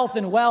like the health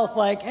and wealth,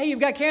 like, hey, you've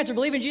got cancer,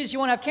 believe in Jesus, you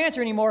won't have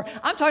cancer anymore.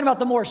 I'm talking about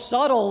the more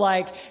subtle,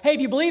 like, hey,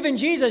 if you believe in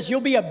Jesus,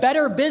 you'll be a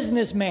better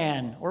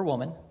businessman or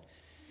woman.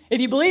 If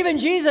you believe in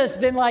Jesus,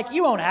 then like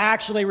you won't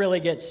actually really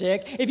get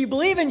sick. If you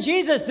believe in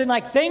Jesus, then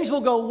like things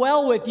will go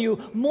well with you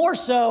more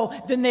so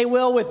than they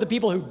will with the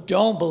people who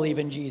don't believe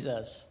in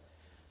Jesus.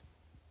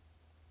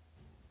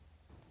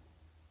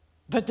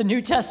 But the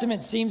New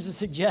Testament seems to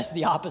suggest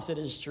the opposite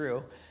is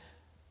true.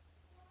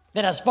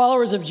 That as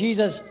followers of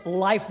Jesus,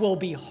 life will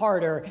be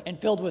harder and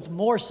filled with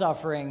more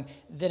suffering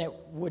than it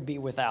would be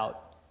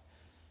without.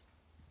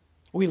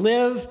 We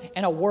live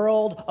in a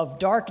world of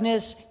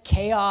darkness,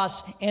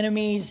 chaos,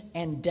 enemies,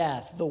 and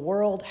death. The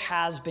world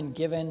has been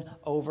given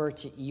over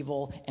to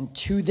evil, and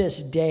to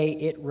this day,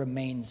 it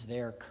remains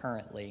there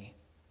currently.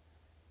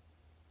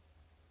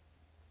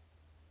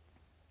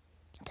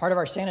 Part of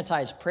our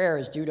sanitized prayer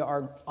is due to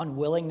our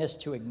unwillingness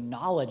to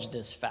acknowledge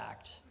this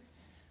fact.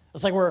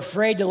 It's like we're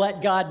afraid to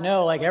let God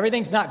know, like,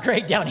 everything's not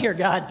great down here,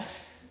 God.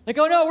 Like,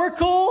 oh no, we're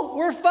cool,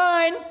 we're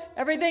fine,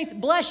 everything's,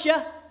 bless you,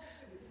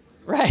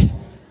 right?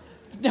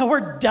 No,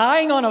 we're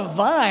dying on a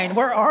vine.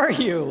 Where are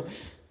you?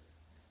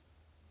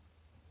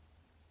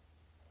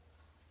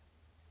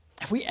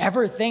 If we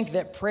ever think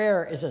that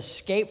prayer is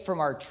escape from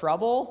our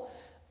trouble,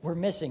 we're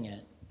missing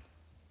it.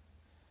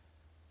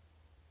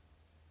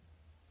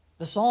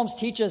 The Psalms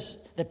teach us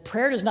that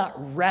prayer does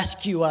not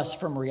rescue us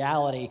from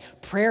reality.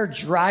 Prayer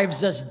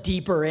drives us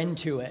deeper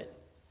into it.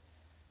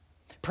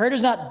 Prayer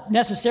does not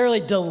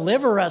necessarily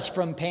deliver us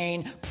from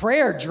pain.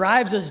 Prayer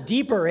drives us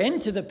deeper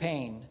into the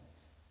pain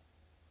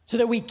so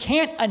that we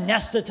can't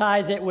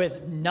anesthetize it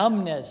with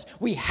numbness.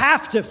 We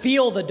have to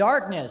feel the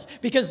darkness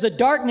because the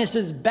darkness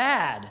is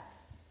bad.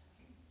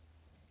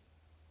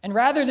 And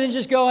rather than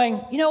just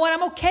going, you know what,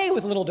 I'm okay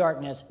with little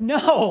darkness.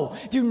 No,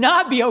 do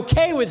not be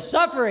okay with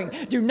suffering.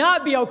 Do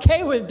not be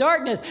okay with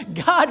darkness.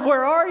 God,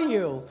 where are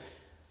you?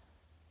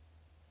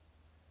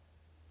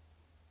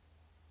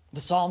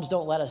 The Psalms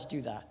don't let us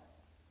do that.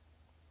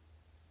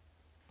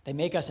 They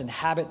make us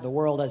inhabit the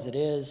world as it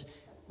is,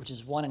 which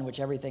is one in which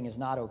everything is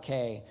not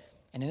okay.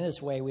 And in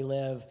this way, we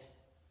live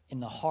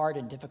in the hard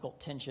and difficult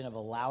tension of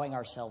allowing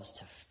ourselves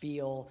to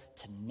feel,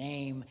 to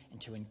name,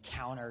 and to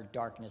encounter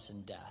darkness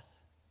and death.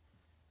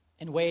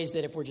 In ways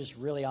that, if we're just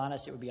really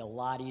honest, it would be a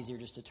lot easier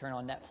just to turn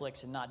on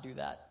Netflix and not do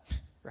that,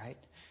 right?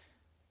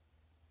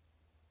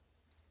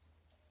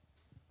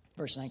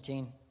 Verse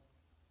 19.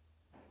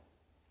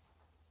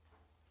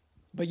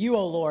 But you,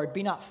 O Lord,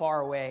 be not far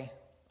away.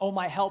 O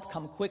my help,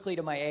 come quickly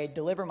to my aid.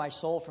 Deliver my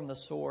soul from the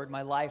sword,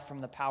 my life from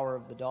the power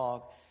of the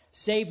dog.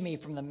 Save me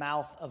from the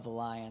mouth of the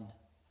lion.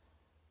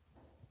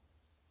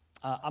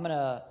 I'm going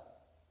to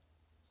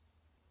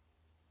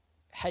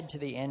head to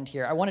the end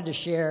here. I wanted to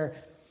share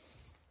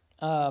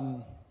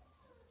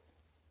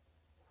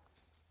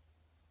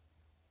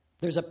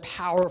there's a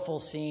powerful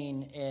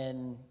scene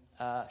in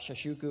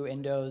Shoshuku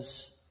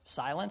Indo's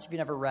Silence. If you've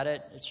never read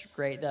it, it's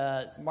great.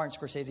 Martin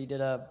Scorsese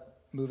did a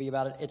movie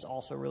about it. It's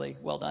also really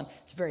well done.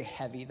 It's very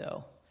heavy,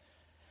 though.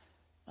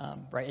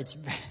 Right, it's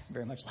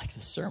very much like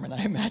the sermon,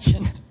 I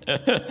imagine.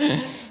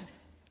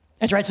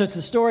 That's right. So it's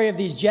the story of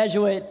these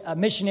Jesuit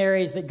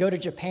missionaries that go to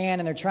Japan,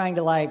 and they're trying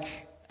to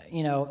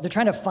they're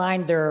trying to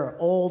find their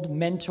old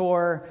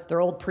mentor,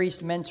 their old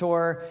priest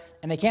mentor,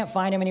 and they can't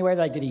find him anywhere.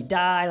 They're like, did he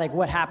die? Like,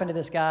 what happened to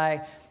this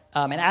guy?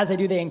 And as they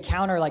do, they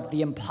encounter like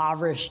the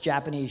impoverished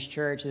Japanese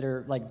church that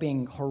are like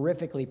being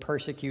horrifically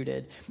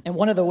persecuted. And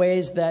one of the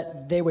ways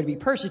that they would be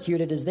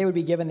persecuted is they would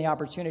be given the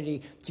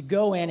opportunity to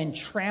go in and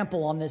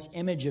trample on this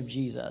image of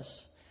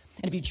Jesus.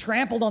 And if you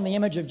trampled on the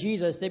image of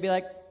Jesus, they'd be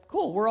like,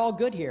 cool, we're all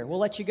good here. We'll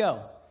let you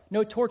go.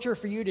 No torture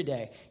for you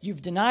today.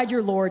 You've denied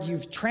your Lord.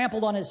 You've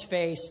trampled on his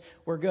face.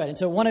 We're good. And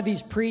so one of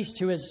these priests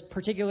who is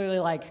particularly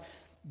like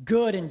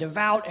good and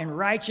devout and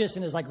righteous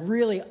and is like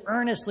really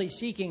earnestly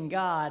seeking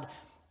God,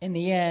 in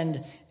the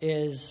end,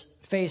 is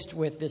faced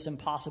with this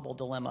impossible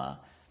dilemma.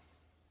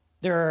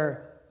 There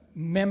are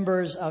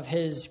members of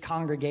his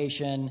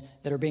congregation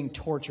that are being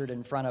tortured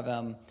in front of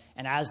him.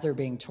 And as they're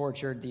being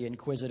tortured, the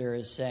inquisitor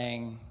is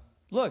saying,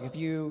 look, if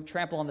you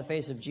trample on the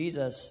face of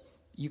Jesus,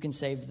 you can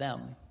save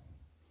them.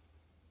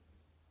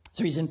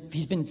 So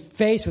he's been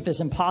faced with this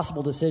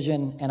impossible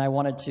decision, and I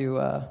wanted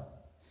to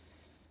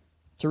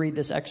read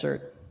this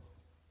excerpt.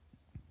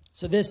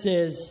 So there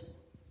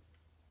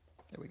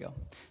we go.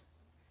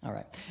 All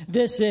right.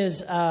 This is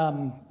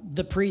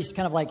the priest's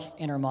kind of like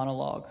inner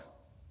monologue.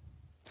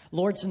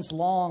 Lord, since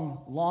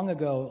long, long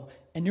ago,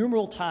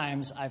 innumerable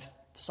times I've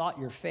sought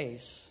your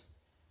face,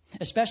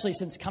 especially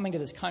since coming to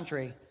this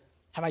country.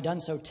 Have I done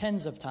so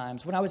tens of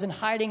times? When I was in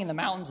hiding in the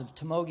mountains of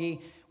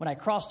Tamogi, when I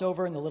crossed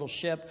over in the little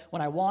ship,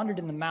 when I wandered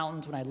in the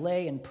mountains, when I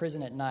lay in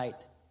prison at night,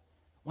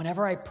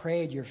 whenever I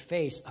prayed, your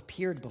face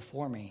appeared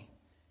before me.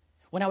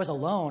 When I was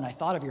alone, I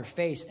thought of your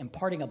face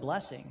imparting a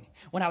blessing.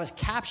 When I was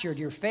captured,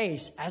 your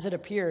face, as it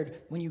appeared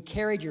when you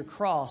carried your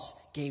cross,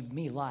 gave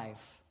me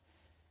life.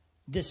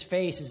 This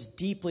face is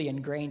deeply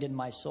ingrained in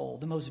my soul.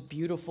 The most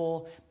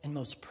beautiful and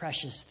most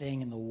precious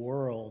thing in the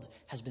world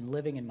has been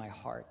living in my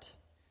heart.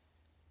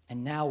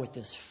 And now with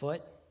this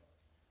foot,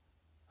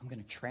 I'm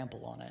going to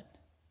trample on it.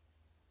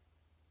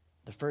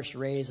 The first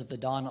rays of the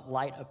dawn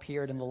light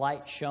appeared, and the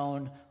light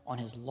shone on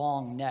his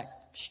long neck,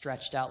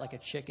 stretched out like a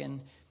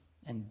chicken,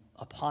 and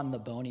upon the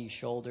bony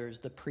shoulders.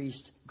 The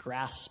priest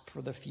grasped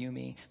for the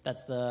fumee.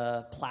 That's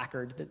the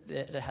placard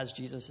that has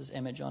Jesus'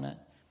 image on it.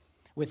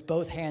 With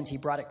both hands, he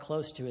brought it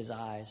close to his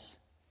eyes.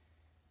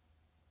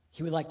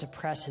 He would like to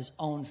press his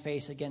own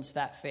face against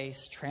that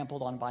face,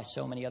 trampled on by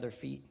so many other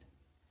feet.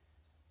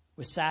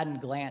 With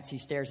saddened glance, he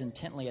stares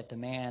intently at the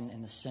man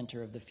in the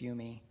center of the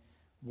fumee,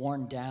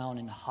 worn down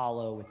and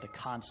hollow with the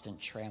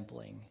constant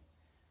trampling.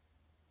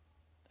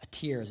 A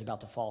tear is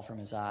about to fall from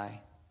his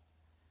eye.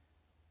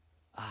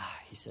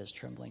 He says,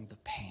 trembling, the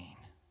pain.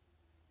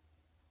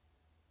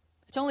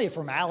 It's only a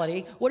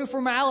formality. What do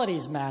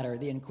formalities matter?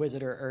 The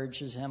inquisitor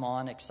urges him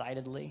on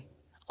excitedly.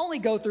 Only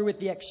go through with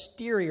the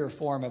exterior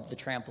form of the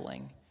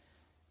trampling.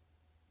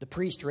 The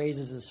priest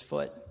raises his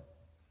foot.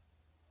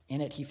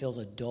 In it, he feels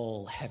a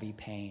dull, heavy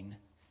pain.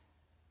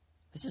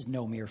 This is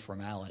no mere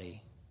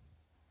formality.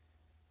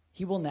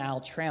 He will now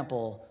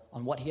trample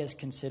on what he has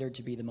considered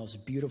to be the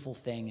most beautiful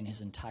thing in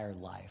his entire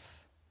life,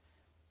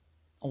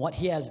 on what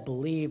he has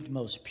believed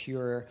most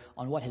pure,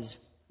 on what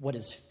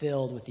is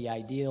filled with the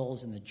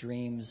ideals and the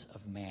dreams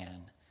of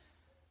man.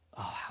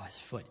 Oh, how his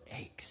foot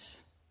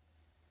aches.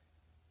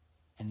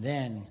 And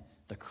then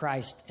the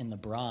Christ in the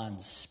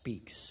bronze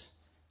speaks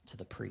to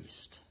the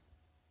priest.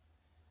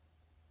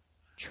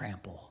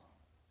 Trample.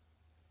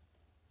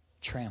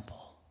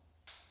 Trample.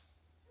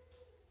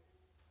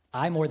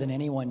 I more than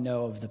anyone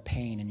know of the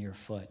pain in your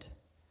foot.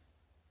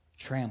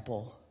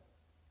 Trample.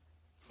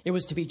 It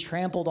was to be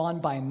trampled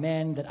on by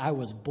men that I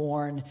was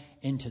born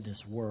into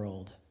this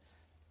world.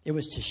 It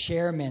was to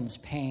share men's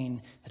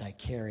pain that I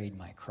carried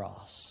my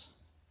cross.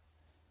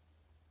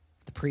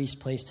 The priest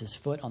placed his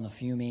foot on the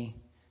fumee.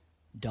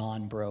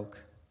 Dawn broke,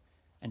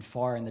 and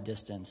far in the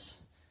distance,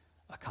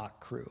 a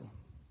cock crew.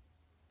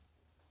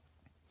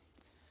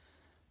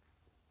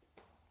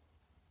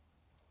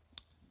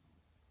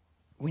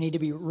 We need to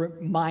be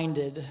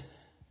reminded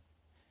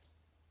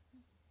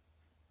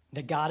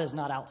that God is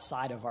not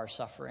outside of our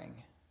suffering.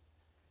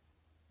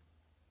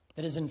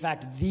 That is, in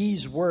fact,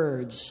 these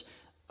words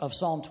of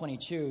Psalm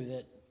 22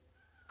 that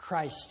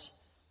Christ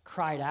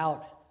cried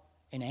out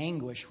in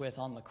anguish with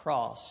on the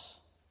cross.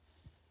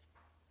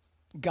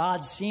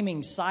 God's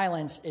seeming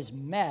silence is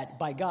met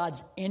by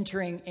God's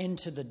entering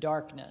into the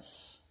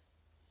darkness,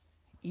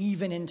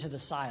 even into the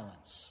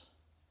silence.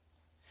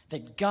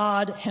 That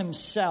God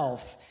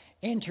himself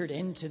entered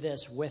into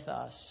this with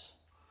us.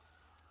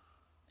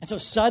 And so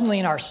suddenly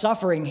in our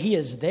suffering, he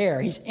is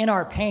there. He's in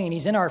our pain.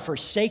 He's in our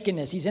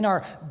forsakenness. He's in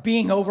our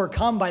being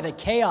overcome by the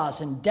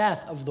chaos and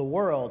death of the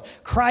world.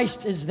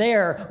 Christ is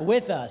there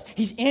with us.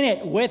 He's in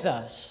it with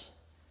us.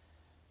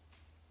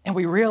 And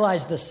we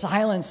realize the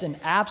silence and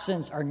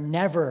absence are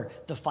never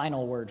the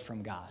final word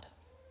from God.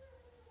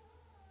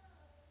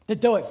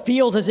 That though it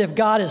feels as if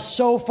God is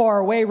so far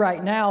away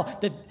right now,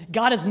 that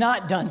God is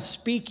not done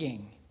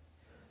speaking.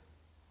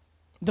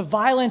 The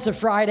violence of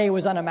Friday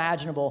was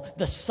unimaginable.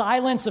 The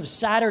silence of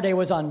Saturday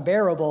was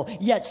unbearable.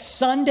 Yet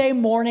Sunday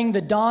morning,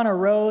 the dawn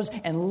arose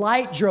and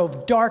light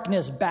drove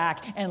darkness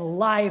back and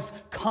life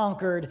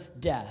conquered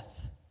death.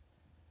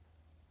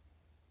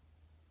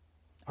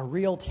 A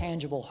real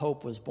tangible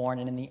hope was born,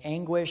 and in the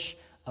anguish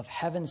of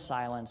heaven's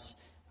silence,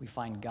 we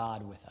find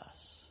God with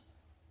us.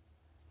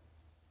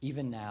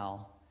 Even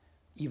now,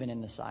 even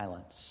in the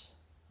silence.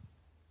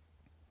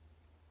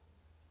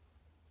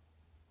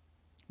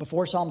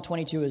 Before Psalm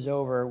 22 is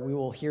over, we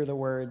will hear the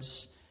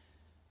words,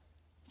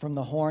 "From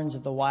the horns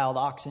of the wild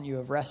oxen you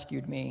have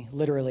rescued me."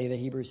 Literally, the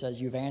Hebrew says,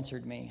 "You've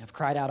answered me. I've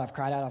cried out, I've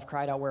cried out, I've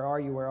cried out. Where are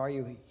you? Where are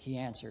you?" He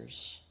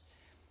answers.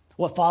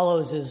 What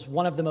follows is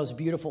one of the most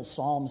beautiful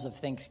psalms of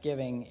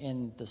thanksgiving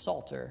in the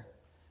Psalter.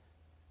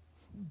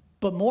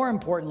 But more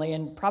importantly,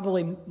 and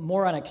probably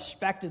more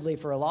unexpectedly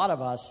for a lot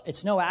of us,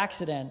 it's no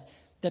accident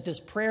that this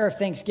prayer of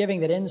thanksgiving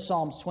that ends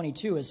Psalms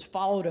 22 is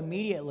followed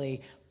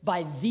immediately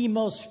by the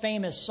most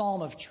famous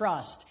psalm of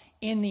trust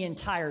in the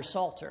entire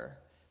Psalter.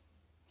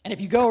 And if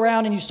you go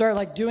around and you start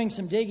like doing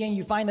some digging,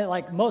 you find that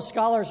like most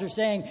scholars are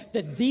saying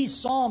that these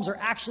psalms are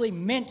actually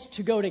meant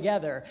to go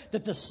together.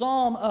 That the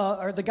psalm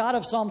or the God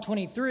of Psalm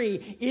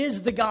 23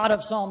 is the God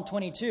of Psalm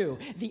 22.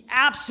 The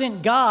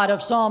absent God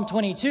of Psalm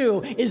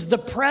 22 is the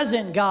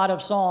present God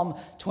of Psalm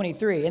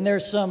 23. And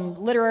there's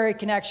some literary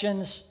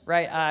connections,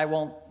 right? I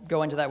won't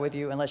go into that with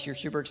you unless you're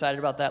super excited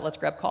about that. Let's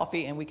grab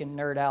coffee and we can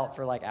nerd out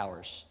for like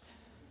hours.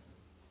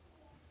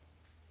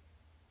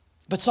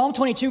 But Psalm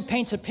 22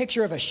 paints a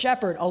picture of a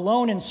shepherd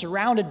alone and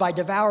surrounded by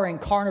devouring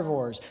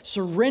carnivores,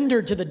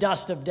 surrendered to the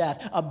dust of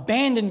death,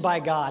 abandoned by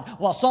God,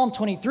 while Psalm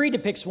 23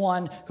 depicts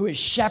one who is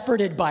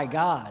shepherded by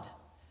God,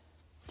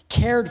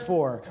 cared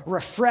for,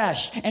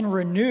 refreshed, and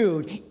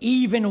renewed,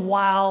 even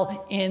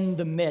while in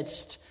the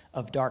midst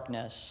of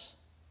darkness.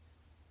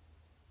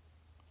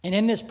 And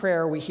in this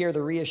prayer, we hear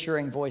the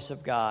reassuring voice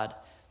of God.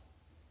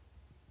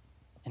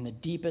 In the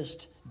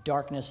deepest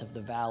darkness of the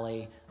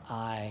valley,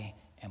 I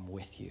am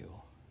with you.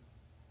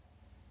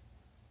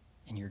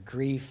 In your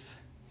grief,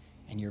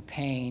 and your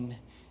pain,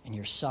 and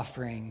your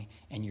suffering,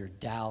 and your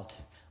doubt,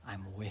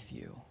 I'm with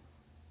you.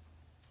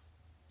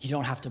 You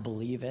don't have to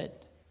believe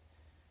it.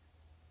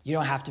 You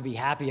don't have to be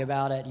happy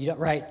about it. You don't,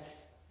 right?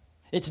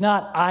 It's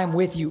not, I'm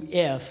with you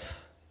if.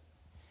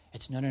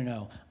 It's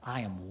no,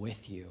 I am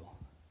with you.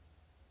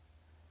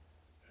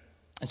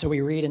 And so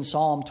we read in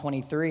Psalm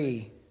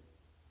 23,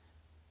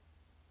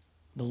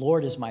 the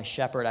Lord is my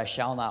shepherd, I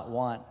shall not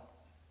want.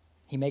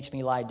 He makes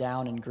me lie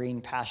down in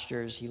green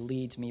pastures. He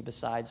leads me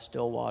beside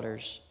still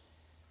waters.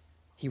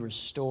 He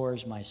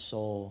restores my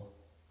soul.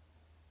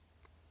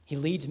 He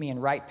leads me in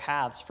right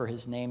paths for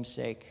his name's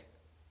sake.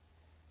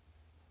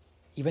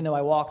 Even though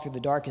I walk through the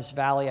darkest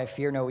valley, I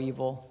fear no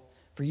evil,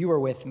 for you are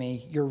with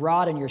me. Your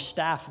rod and your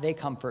staff, they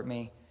comfort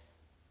me.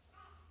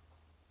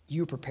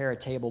 You prepare a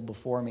table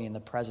before me in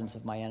the presence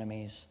of my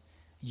enemies.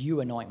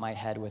 You anoint my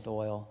head with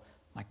oil.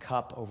 My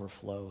cup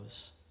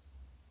overflows.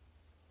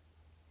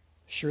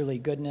 Surely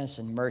goodness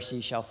and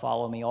mercy shall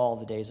follow me all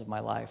the days of my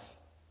life,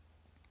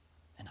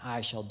 and I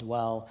shall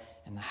dwell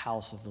in the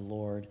house of the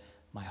Lord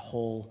my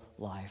whole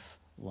life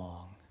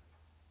long.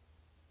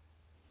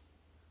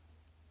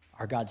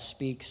 Our God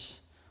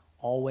speaks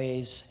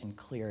always and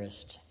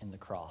clearest in the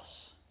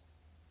cross.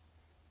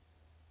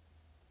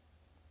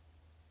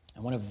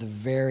 And one of the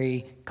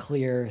very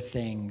clear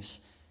things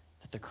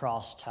that the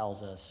cross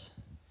tells us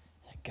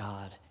is that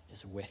God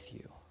is with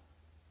you.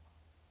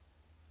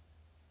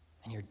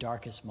 In your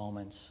darkest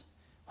moments,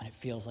 when it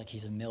feels like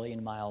he's a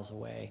million miles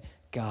away,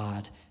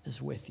 God is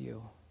with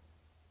you.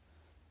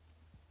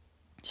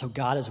 So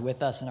God is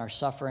with us in our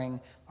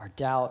suffering, our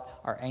doubt,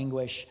 our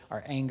anguish,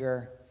 our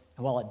anger.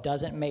 And while it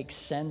doesn't make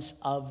sense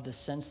of the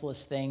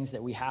senseless things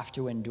that we have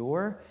to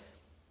endure,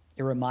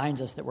 it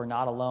reminds us that we're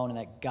not alone and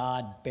that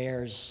God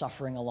bears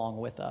suffering along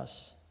with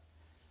us.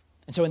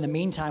 And so in the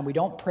meantime, we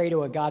don't pray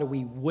to a God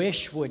we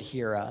wish would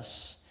hear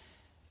us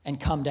and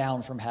come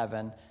down from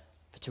heaven,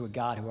 but to a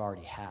God who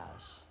already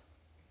has.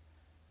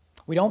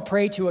 We don't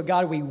pray to a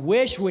God we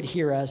wish would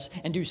hear us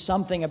and do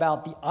something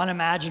about the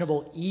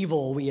unimaginable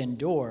evil we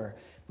endure.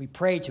 We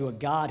pray to a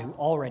God who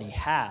already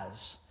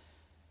has.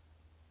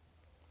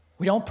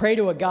 We don't pray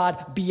to a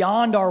God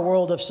beyond our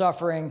world of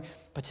suffering,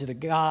 but to the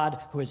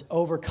God who has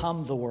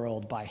overcome the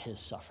world by his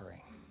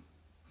suffering.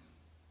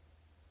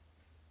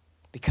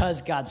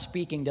 Because God's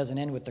speaking doesn't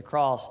end with the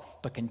cross,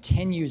 but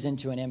continues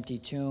into an empty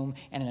tomb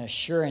and an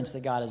assurance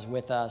that God is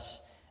with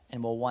us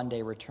and will one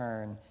day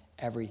return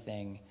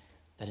everything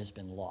that has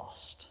been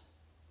lost.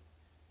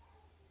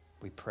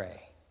 We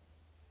pray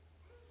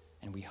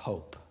and we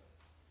hope.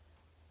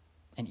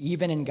 And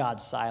even in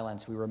God's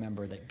silence, we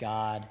remember that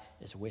God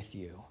is with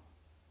you.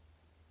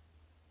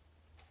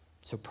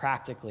 So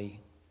practically,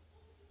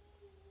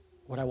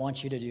 what I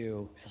want you to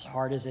do, as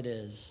hard as it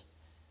is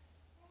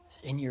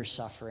in your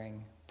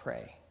suffering,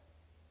 pray.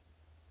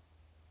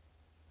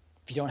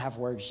 If you don't have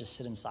words, just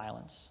sit in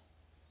silence.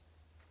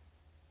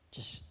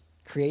 Just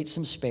create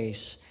some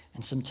space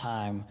and some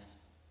time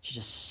to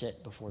just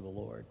sit before the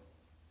Lord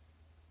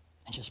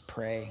and just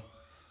pray.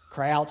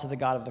 Cry out to the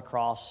God of the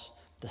cross,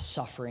 the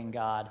suffering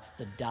God,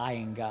 the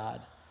dying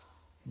God,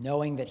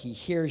 knowing that he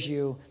hears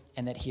you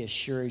and that he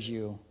assures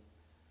you,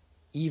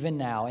 even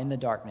now in the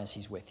darkness,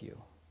 he's with you,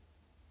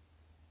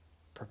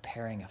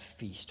 preparing a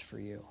feast for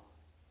you,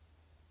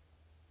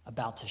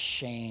 about to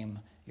shame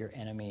your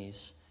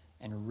enemies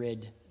and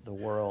rid the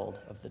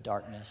world of the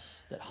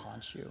darkness that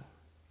haunts you.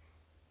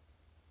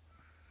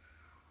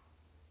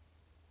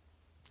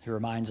 He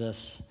reminds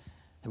us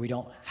that we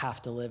don't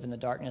have to live in the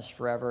darkness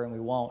forever, and we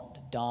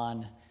won't.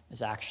 Dawn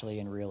is actually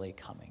and really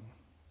coming.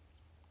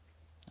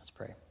 Let's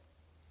pray.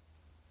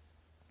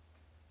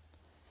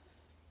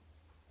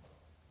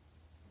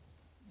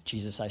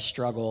 Jesus, I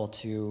struggle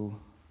to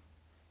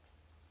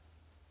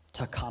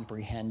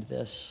comprehend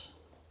this.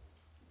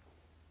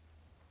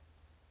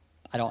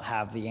 I don't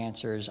have the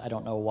answers. I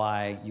don't know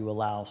why you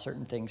allow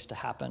certain things to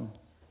happen.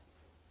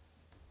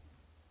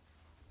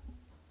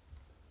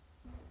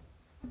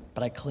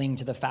 But I cling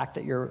to the fact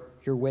that you're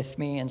with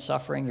me in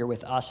suffering, you're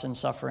with us in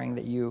suffering,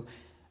 that you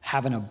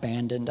haven't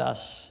abandoned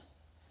us,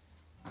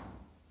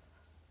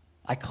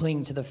 I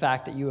cling to the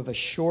fact that you have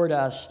assured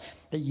us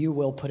that you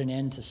will put an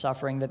end to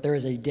suffering, that there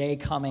is a day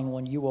coming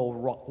when you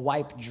will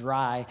wipe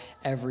dry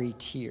every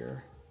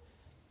tear.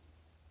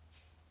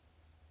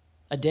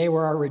 A day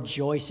where our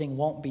rejoicing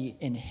won't be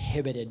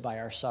inhibited by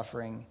our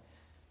suffering.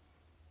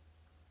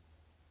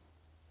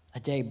 A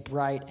day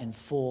bright and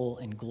full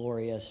and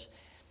glorious.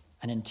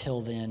 And until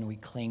then, we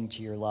cling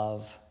to your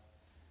love.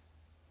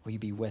 Will you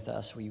be with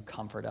us? Will you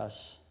comfort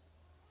us?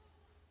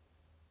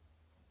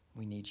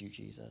 We need you,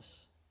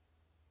 Jesus.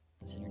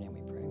 It's in your name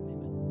we pray. Amen.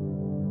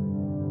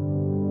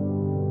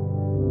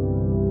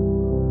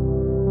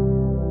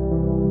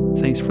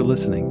 Thanks for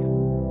listening.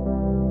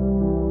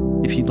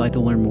 If you'd like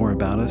to learn more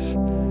about us,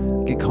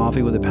 get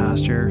coffee with a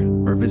pastor,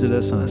 or visit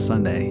us on a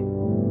Sunday,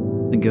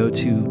 then go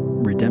to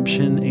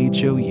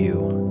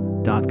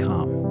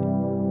redemptionhou.com.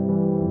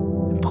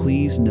 And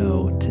please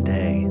know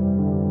today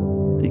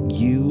that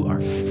you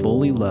are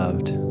fully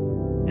loved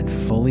and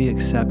fully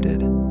accepted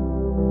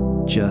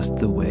just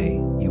the way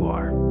you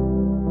are.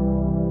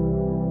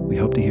 We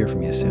hope to hear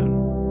from you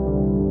soon.